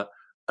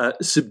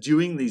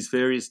subduing these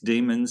various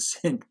demons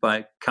sent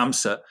by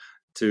Kamsa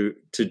to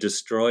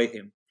destroy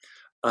him.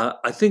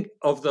 I think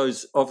of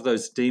those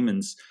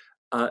demons,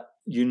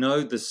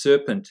 the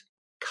serpent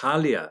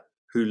Kalia,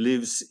 who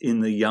lives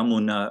in the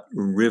Yamuna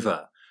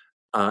River,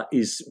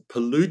 is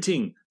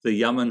polluting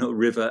the Yamuna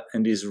River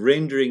and is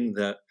rendering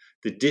the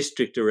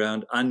district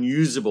around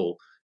unusable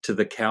to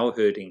the cow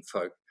herding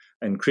folk.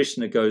 And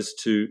Krishna goes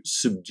to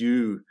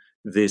subdue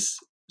this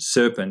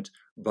serpent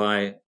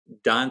by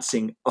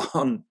dancing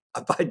on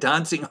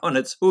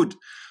its hood.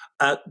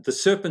 The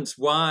serpent's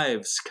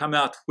wives come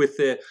out with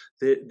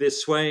their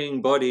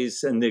swaying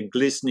bodies and their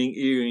glistening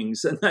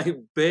earrings, and they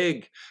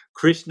beg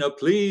Krishna,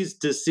 please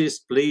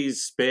desist,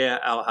 please spare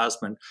our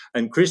husband.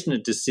 And Krishna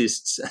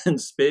desists and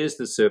spares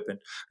the serpent,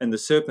 and the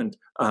serpent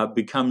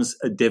becomes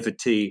a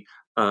devotee,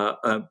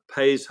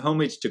 pays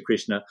homage to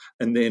Krishna,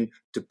 and then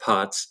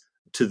departs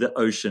to the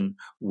ocean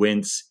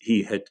whence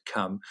he had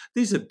come.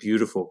 These are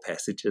beautiful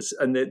passages,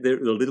 and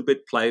they're a little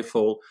bit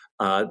playful.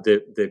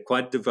 They're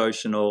quite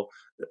devotional,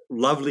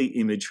 lovely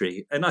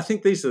imagery, and I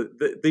think these are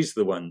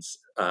the ones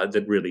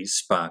that really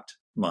sparked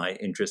my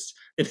interest.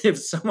 And if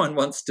someone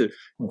wants to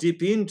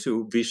dip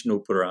into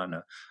Vishnu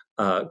Purana,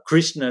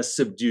 Krishna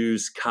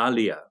subdues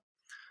Kalia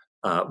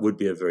would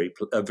be a very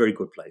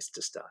good place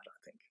to start,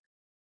 I think.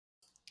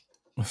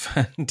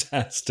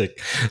 Fantastic.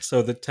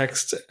 So the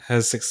text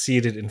has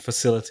succeeded in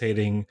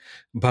facilitating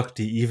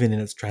bhakti even in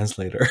its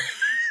translator.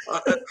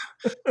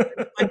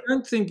 I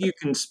don't think you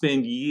can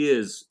spend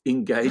years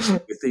engaging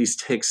with these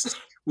texts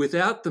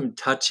without them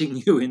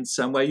touching you in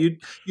some way.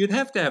 You'd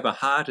have to have a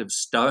heart of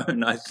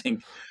stone, I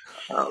think,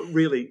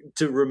 really,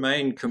 to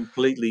remain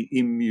completely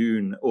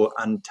immune or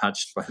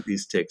untouched by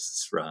these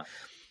texts, right?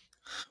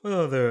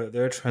 Well, they're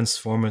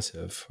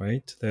transformative,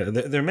 right?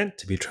 They're meant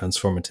to be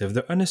transformative.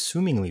 They're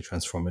unassumingly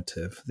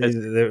transformative.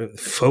 They're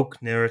folk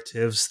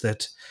narratives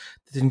that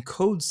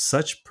encode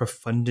such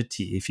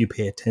profundity if you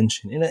pay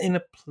attention in a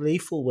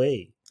playful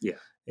way. Yeah,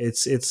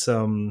 it's it's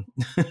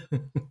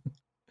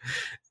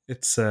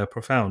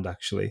profound,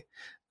 actually.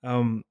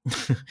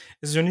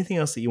 Is there anything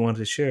else that you wanted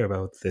to share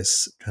about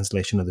this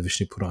translation of the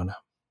Vishnu Purana?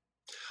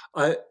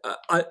 I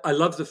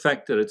love the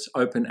fact that it's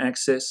open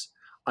access.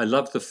 I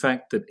love the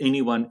fact that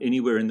anyone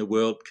anywhere in the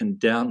world can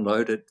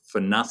download it for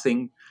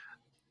nothing.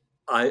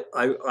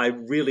 I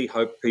really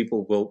hope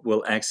people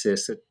will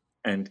access it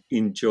and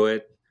enjoy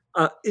it.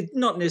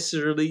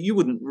 You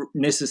wouldn't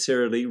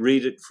necessarily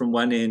read it from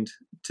one end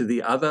to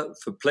the other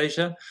for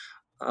pleasure.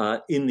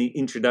 In the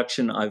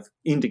introduction, I've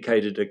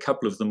indicated a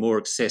couple of the more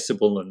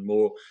accessible and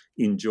more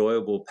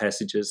enjoyable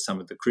passages,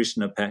 some of the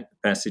Krishna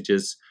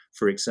passages,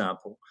 for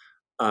example.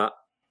 I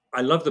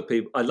love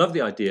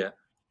the idea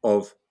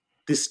of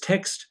this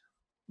text,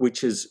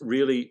 which has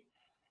really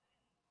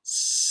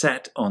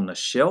sat on the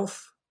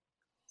shelf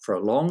for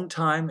a long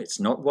time. It's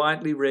not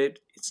widely read.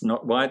 It's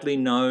not widely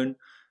known.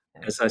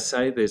 As I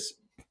say, there's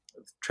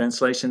a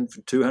translation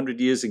from 200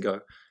 years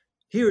ago.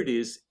 Here it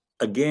is.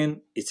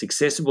 Again, it's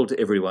accessible to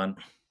everyone.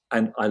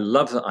 And I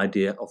love the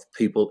idea of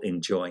people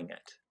enjoying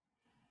it.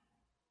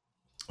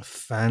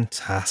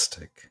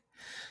 Fantastic.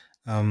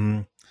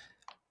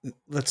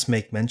 Let's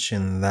make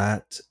mention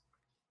that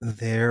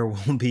there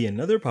will be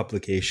another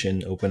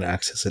publication, open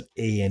access, at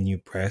ANU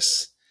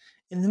Press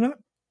in the not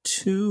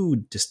too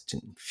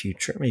distant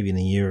future, maybe in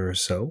a year or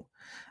so.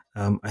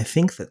 I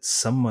think that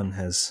someone,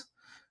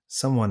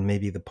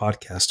 maybe the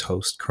podcast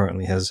host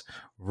currently, has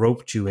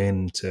roped you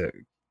into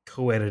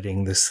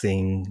co-editing this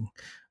thing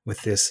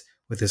with this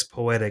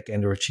poetic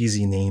and or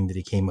cheesy name that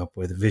he came up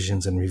with,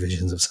 Visions and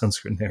Revisions of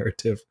Sanskrit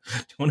Narrative. Do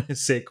you want to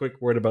say a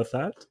quick word about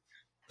that?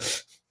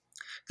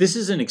 This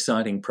is an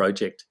exciting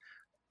project,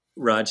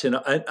 Raj, and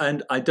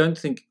I don't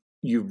think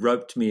you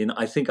roped me in.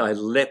 I think I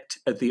leapt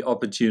at the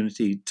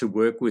opportunity to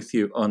work with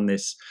you on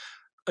this.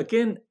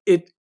 Again,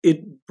 it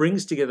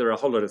brings together a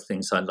whole lot of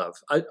things I love.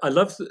 I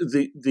love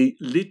the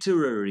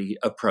literary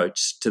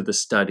approach to the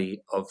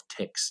study of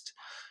text.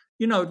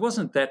 You know, it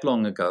wasn't that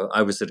long ago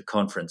I was at a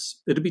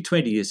conference. It'd be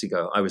 20 years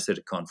ago I was at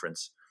a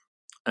conference,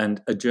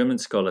 and a German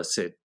scholar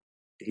said,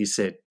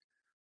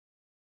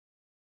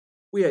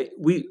 we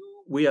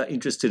are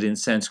interested in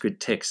Sanskrit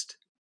text,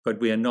 but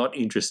we are not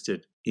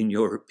interested in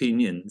your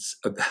opinions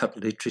about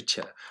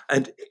literature.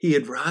 And he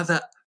had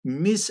rather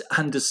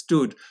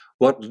misunderstood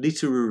what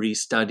literary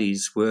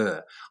studies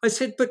were. I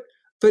said, but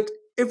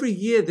every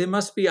year there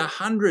must be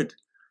 100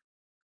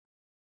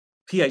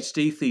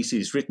 PhD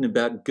theses written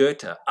about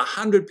Goethe,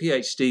 100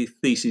 PhD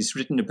theses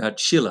written about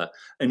Schiller.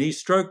 And he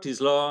stroked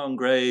his long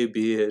grey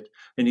beard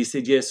and he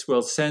said, yes,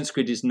 well,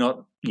 Sanskrit is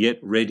not yet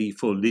ready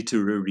for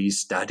literary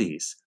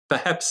studies.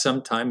 Perhaps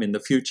sometime in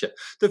the future.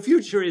 The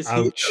future is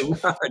Ouch. here,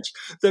 Raj.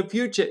 The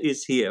future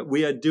is here.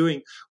 We are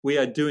doing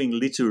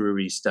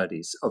literary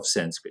studies of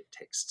Sanskrit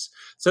texts.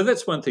 So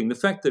that's one thing. The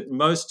fact that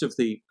most of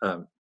the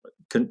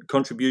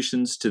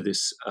contributions to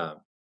this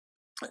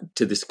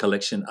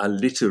collection are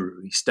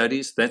literary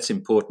studies, that's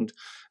important.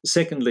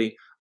 Secondly,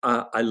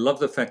 I love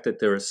the fact that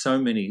there are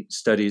so many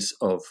studies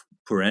of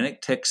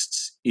Puranic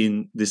texts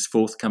in this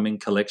forthcoming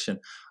collection.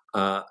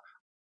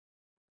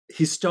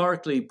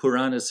 Historically,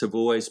 Puranas have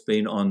always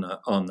been on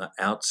the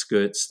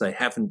outskirts. They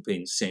haven't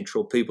been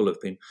central. People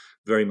have been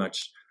very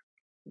much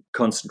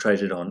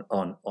concentrated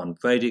on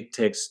Vedic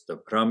texts, the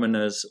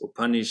Brahmanas,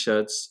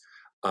 Upanishads,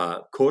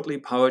 courtly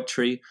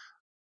poetry.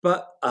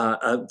 But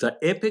the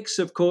epics,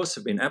 of course,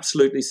 have been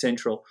absolutely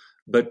central.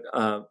 But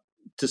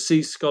to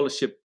see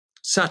scholarship,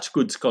 such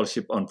good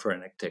scholarship on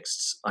Puranic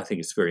texts, I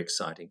think it's very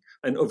exciting.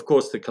 And of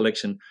course, the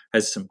collection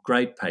has some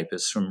great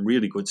papers from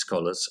really good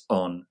scholars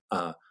on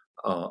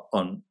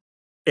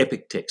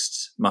epic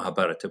texts,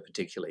 Mahabharata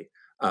particularly,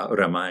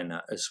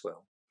 Ramayana as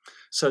well.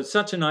 So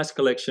such a nice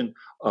collection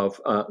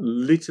of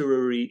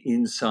literary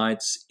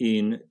insights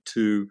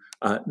into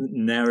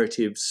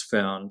narratives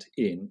found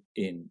in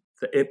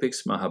the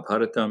epics,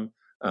 Mahabharatam,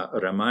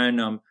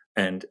 Ramayanam,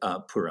 and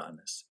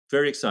Puranas.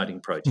 Very exciting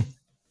project.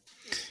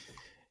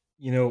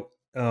 You know,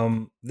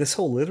 this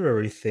whole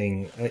literary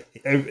thing,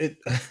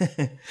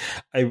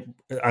 I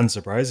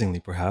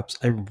unsurprisingly, perhaps,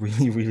 I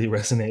really, really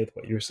resonate with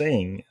what you're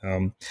saying.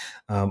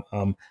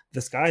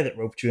 This guy that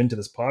roped you into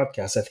this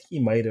podcast, I think he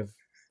might have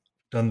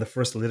done the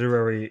first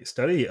literary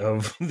study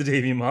of the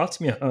Devi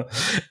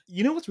Mahatmya.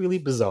 You know what's really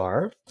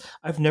bizarre?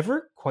 I've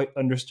never quite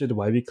understood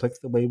why we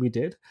clicked the way we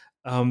did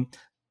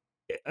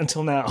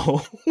until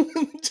now,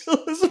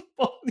 until this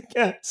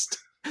podcast.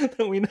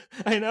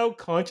 I now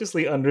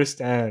consciously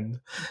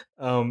understand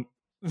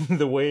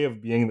the way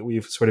of being that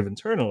we've sort of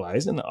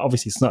internalized, and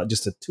obviously it's not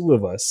just the two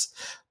of us,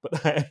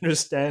 but I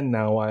understand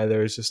now why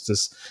there's just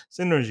this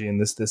synergy and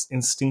this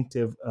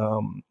instinctive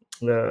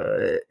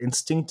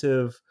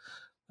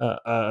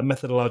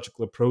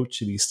methodological approach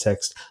to these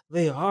texts.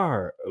 They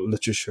are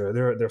literature.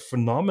 They're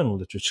phenomenal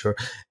literature,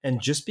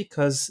 and just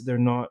because they're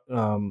not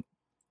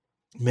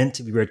meant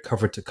to be read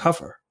cover to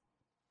cover,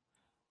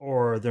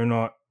 or they're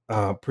not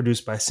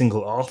produced by a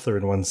single author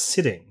in one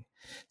sitting.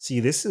 See,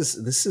 this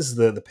is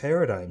the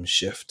paradigm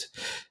shift.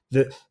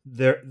 They're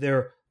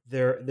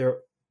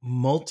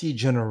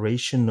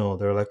multi-generational.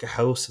 They're like a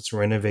house that's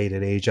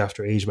renovated age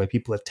after age by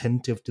people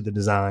attentive to the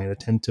design,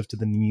 attentive to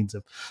the needs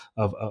of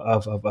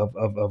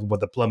what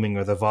the plumbing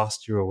or the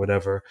vastu or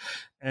whatever.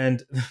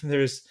 And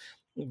there's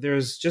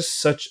just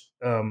such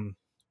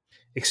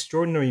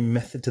extraordinary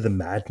method to the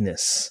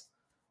madness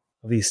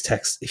of these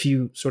texts if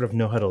you sort of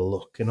know how to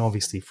look, and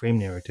obviously frame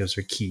narratives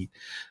are key.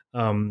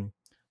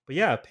 But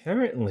yeah,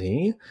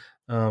 apparently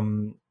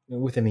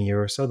within a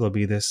year or so there'll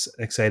be this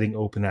exciting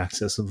open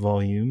access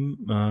volume,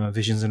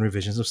 Visions and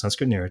Revisions of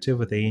Sanskrit Narrative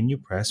with ANU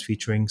Press,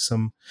 featuring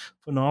some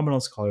phenomenal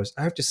scholars.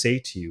 I have to say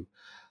to you,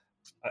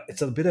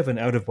 it's a bit of an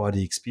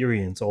out-of-body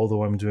experience,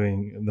 although I'm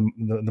doing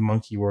the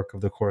monkey work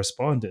of the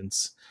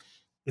correspondence.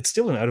 It's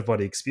still an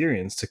out-of-body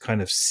experience to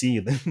kind of see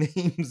the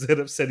names that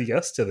have said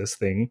yes to this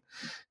thing.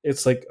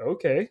 It's like,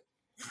 okay,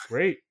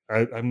 great.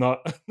 I'm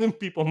not,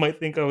 people might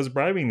think I was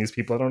bribing these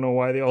people. I don't know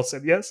why they all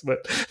said yes,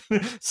 but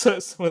so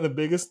some of the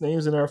biggest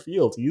names in our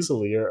field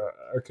easily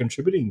are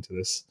contributing to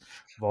this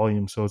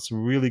volume. So it's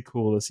really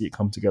cool to see it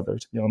come together,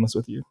 to be honest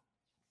with you.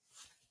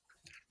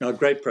 No,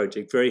 great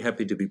project. Very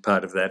happy to be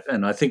part of that.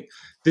 And I think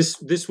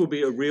this will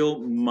be a real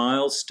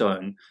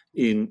milestone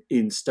in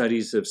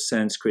studies of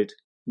Sanskrit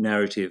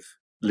narrative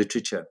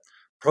literature.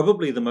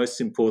 Probably the most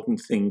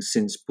important thing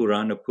since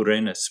Purana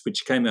Puranas,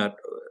 which came out,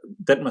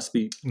 that must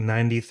be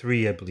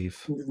 93, I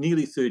believe.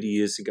 Nearly 30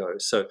 years ago.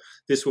 So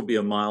this will be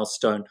a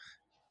milestone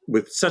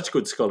with such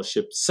good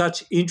scholarship,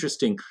 such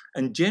interesting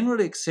and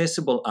generally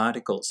accessible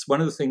articles.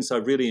 One of the things I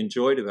really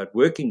enjoyed about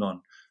working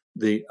on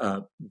the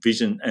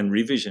Vision and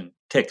Revision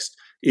text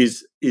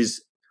is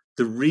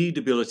the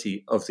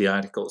readability of the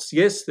articles.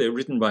 Yes, they're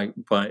written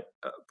by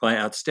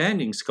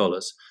outstanding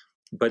scholars,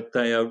 but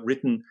they are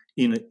written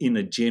in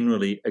a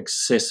generally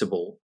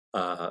accessible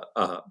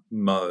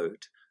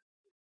mode.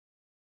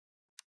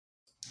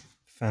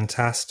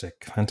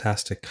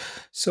 Fantastic.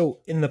 So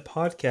in the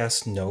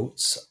podcast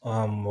notes,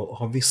 we'll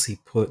obviously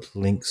put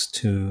links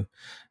to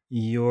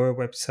your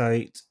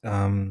website,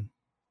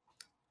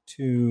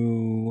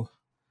 to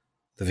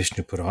the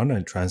Vishnu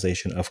Purana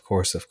translation, of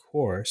course,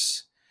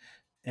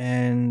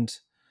 and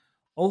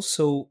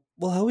also,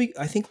 well,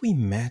 I think we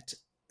met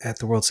at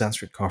the World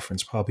Sanskrit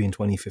Conference probably in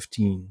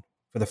 2015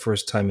 for the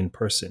first time in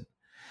person.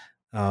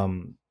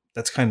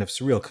 That's kind of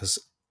surreal because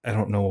I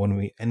don't know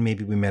when and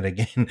maybe we met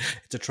again.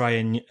 It's a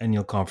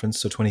triennial conference,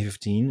 so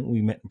 2015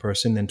 we met in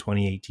person, then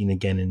 2018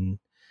 again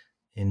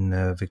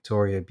in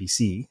Victoria,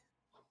 BC,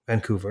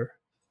 Vancouver.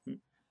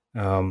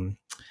 And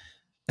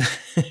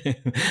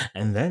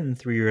then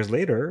 3 years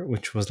later,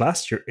 which was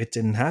last year, it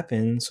didn't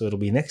happen, so it'll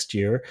be next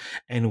year.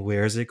 And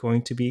where is it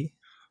going to be?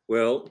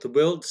 Well, the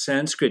World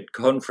Sanskrit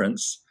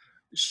Conference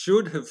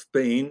should have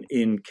been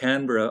in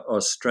Canberra,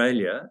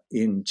 Australia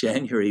in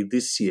January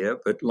this year,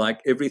 but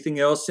like everything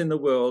else in the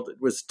world, it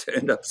was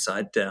turned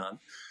upside down.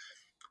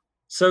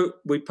 So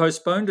we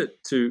postponed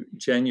it to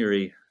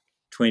January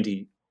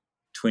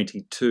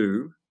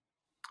 2022,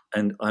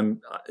 and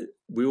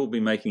we will be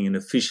making an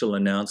official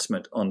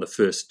announcement on the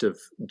 1st of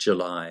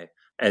July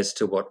as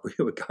to what we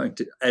are going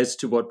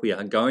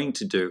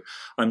to do.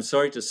 I'm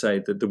sorry to say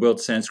that the World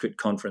Sanskrit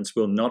Conference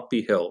will not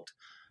be held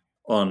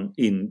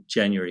in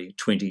January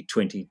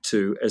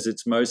 2022, as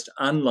it's most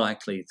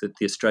unlikely that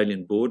the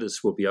Australian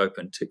borders will be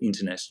open to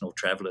international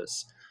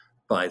travellers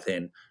by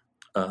then.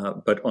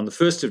 But on the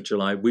 1st of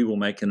July, we will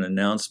make an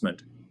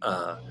announcement,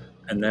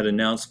 and that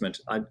announcement,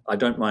 I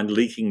don't mind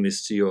leaking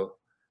this to your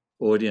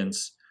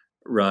audience,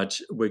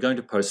 Raj, we're going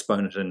to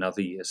postpone it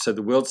another year. So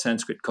the World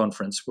Sanskrit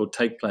Conference will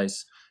take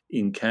place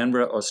in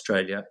Canberra,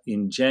 Australia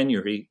in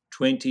January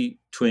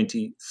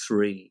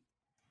 2023.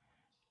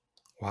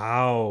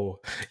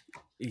 Wow.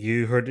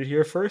 You heard it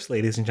here first,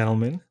 ladies and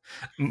gentlemen.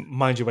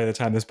 Mind you, by the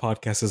time this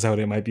podcast is out,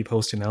 it might be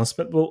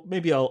post-announcement. Well,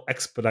 maybe I'll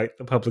expedite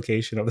the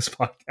publication of this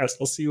podcast.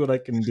 I'll see what I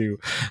can do.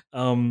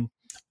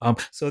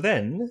 So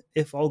then,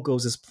 if all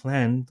goes as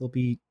planned, there'll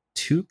be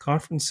 2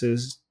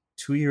 conferences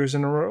 2 years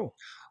in a row.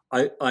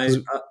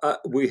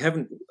 We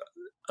haven't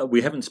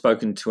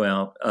spoken to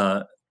our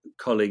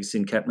colleagues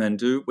in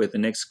Kathmandu, where the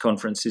next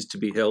conference is to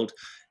be held.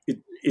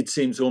 It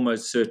seems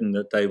almost certain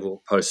that they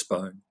will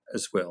postpone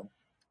as well.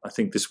 I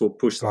think this will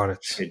push the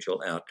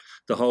schedule out.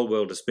 The whole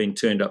world has been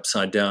turned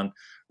upside down,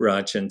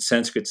 Raj, and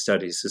Sanskrit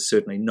studies has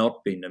certainly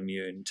not been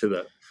immune to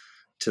the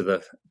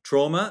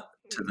trauma,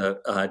 to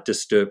the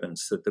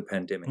disturbance that the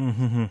pandemic.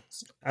 Mm-hmm.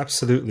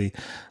 Absolutely.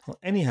 Well,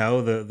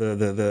 anyhow,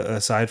 the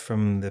aside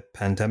from the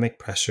pandemic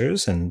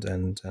pressures and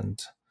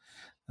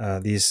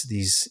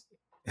these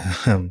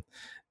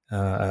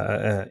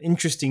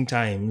interesting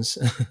times,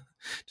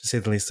 to say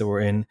the least, that we're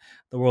in,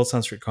 the World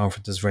Sanskrit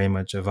Conference is very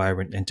much a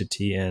vibrant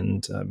entity,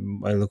 and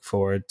I look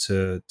forward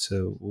to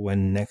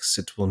when next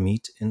it will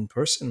meet in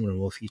person, when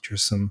we'll feature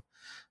some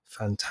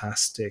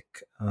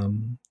fantastic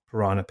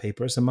Purana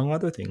papers, among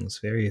other things,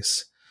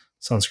 various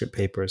Sanskrit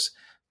papers.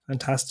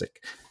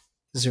 Fantastic.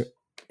 Is there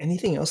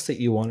anything else that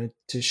you wanted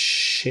to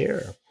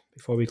share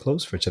before we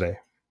close for today?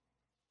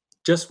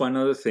 Just one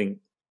other thing,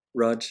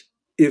 Raj.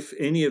 If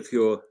any of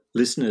your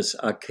listeners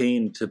are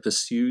keen to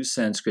pursue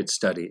Sanskrit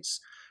studies,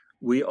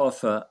 we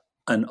offer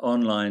an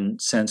online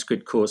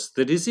Sanskrit course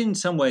that is in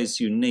some ways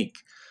unique.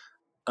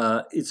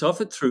 It's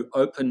offered through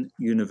Open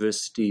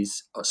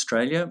Universities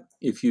Australia.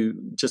 If you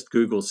just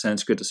Google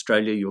Sanskrit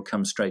Australia, you'll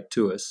come straight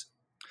to us.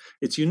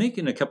 It's unique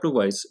in a couple of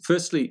ways.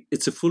 Firstly,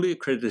 it's a fully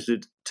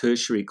accredited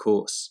tertiary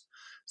course.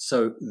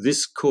 So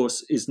this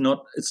course it's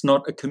not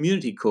a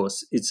community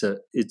course, it's a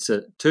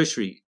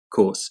tertiary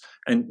course,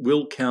 and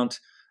will count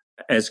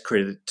as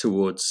credit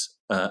towards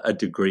a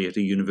degree at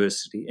a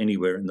university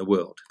anywhere in the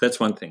world. That's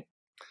one thing.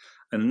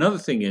 And another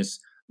thing is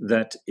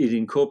that it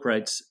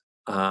incorporates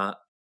an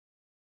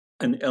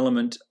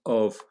element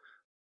of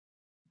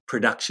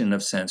production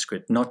of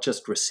Sanskrit, not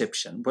just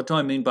reception. What do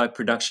I mean by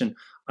production?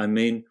 I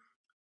mean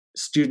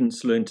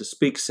students learn to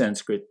speak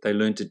Sanskrit, they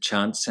learn to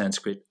chant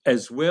Sanskrit,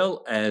 as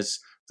well as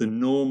the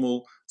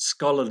normal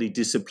scholarly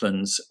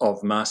disciplines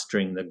of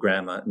mastering the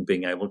grammar and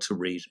being able to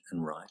read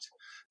and write.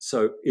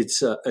 So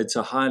it's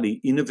a highly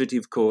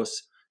innovative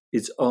course.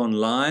 It's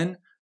online.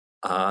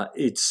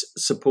 It's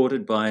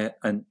supported by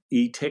an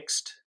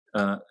e-text.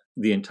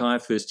 The entire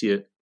first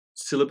year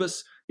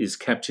syllabus is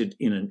captured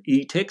in an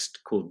e-text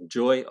called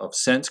Joy of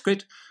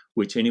Sanskrit,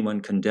 which anyone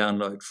can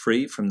download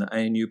free from the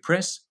ANU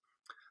Press.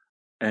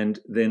 And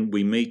then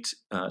we meet,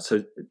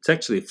 so it's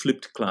actually a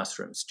flipped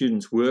classroom.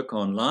 Students work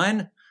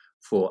online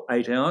for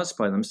 8 hours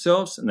by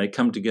themselves, and they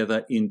come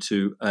together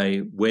into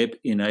a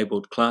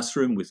web-enabled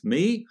classroom with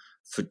me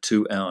for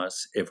 2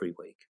 hours every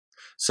week.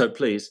 So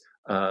please,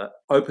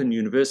 Open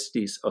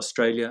Universities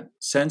Australia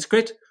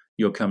Sanskrit,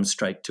 you'll come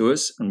straight to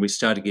us, and we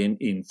start again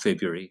in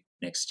February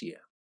next year.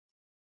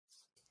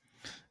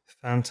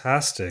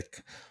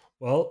 Fantastic.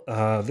 Well,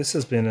 this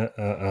has been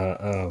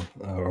a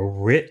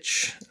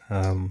rich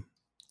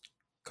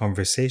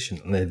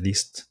conversation, at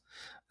least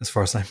as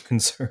far as I'm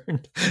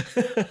concerned.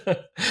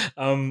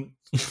 um,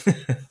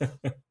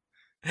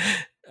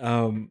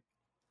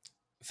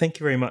 thank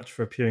you very much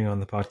for appearing on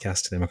the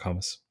podcast today,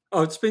 McComas.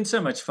 Oh, it's been so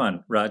much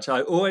fun, Raj.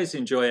 I always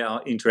enjoy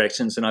our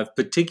interactions, and I've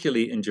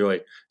particularly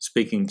enjoyed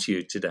speaking to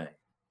you today.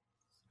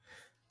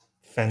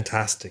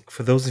 Fantastic.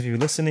 For those of you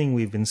listening,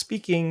 we've been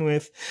speaking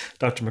with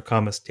Dr.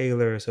 McComas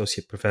Taylor,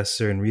 Associate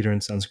Professor and Reader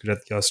in Sanskrit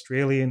at the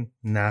Australian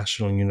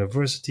National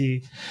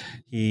University.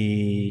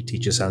 He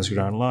teaches Sanskrit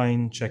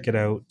online. Check it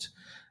out.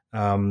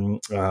 And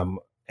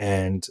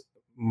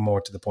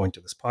more to the point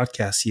of this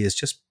podcast, he has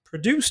just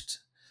produced,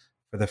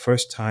 for the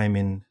first time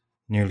in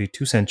nearly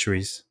 2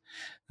 centuries,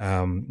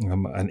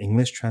 an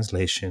English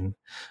translation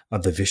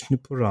of the Vishnu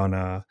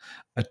Purana,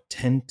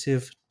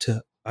 attentive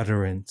to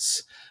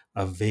utterance,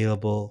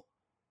 available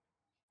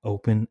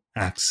open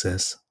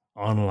access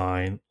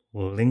online.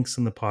 Links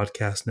in the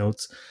podcast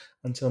notes.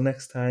 Until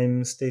next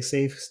time, stay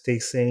safe, stay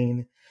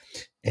sane,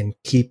 and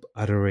keep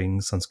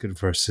uttering Sanskrit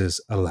verses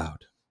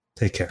aloud.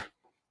 Take care.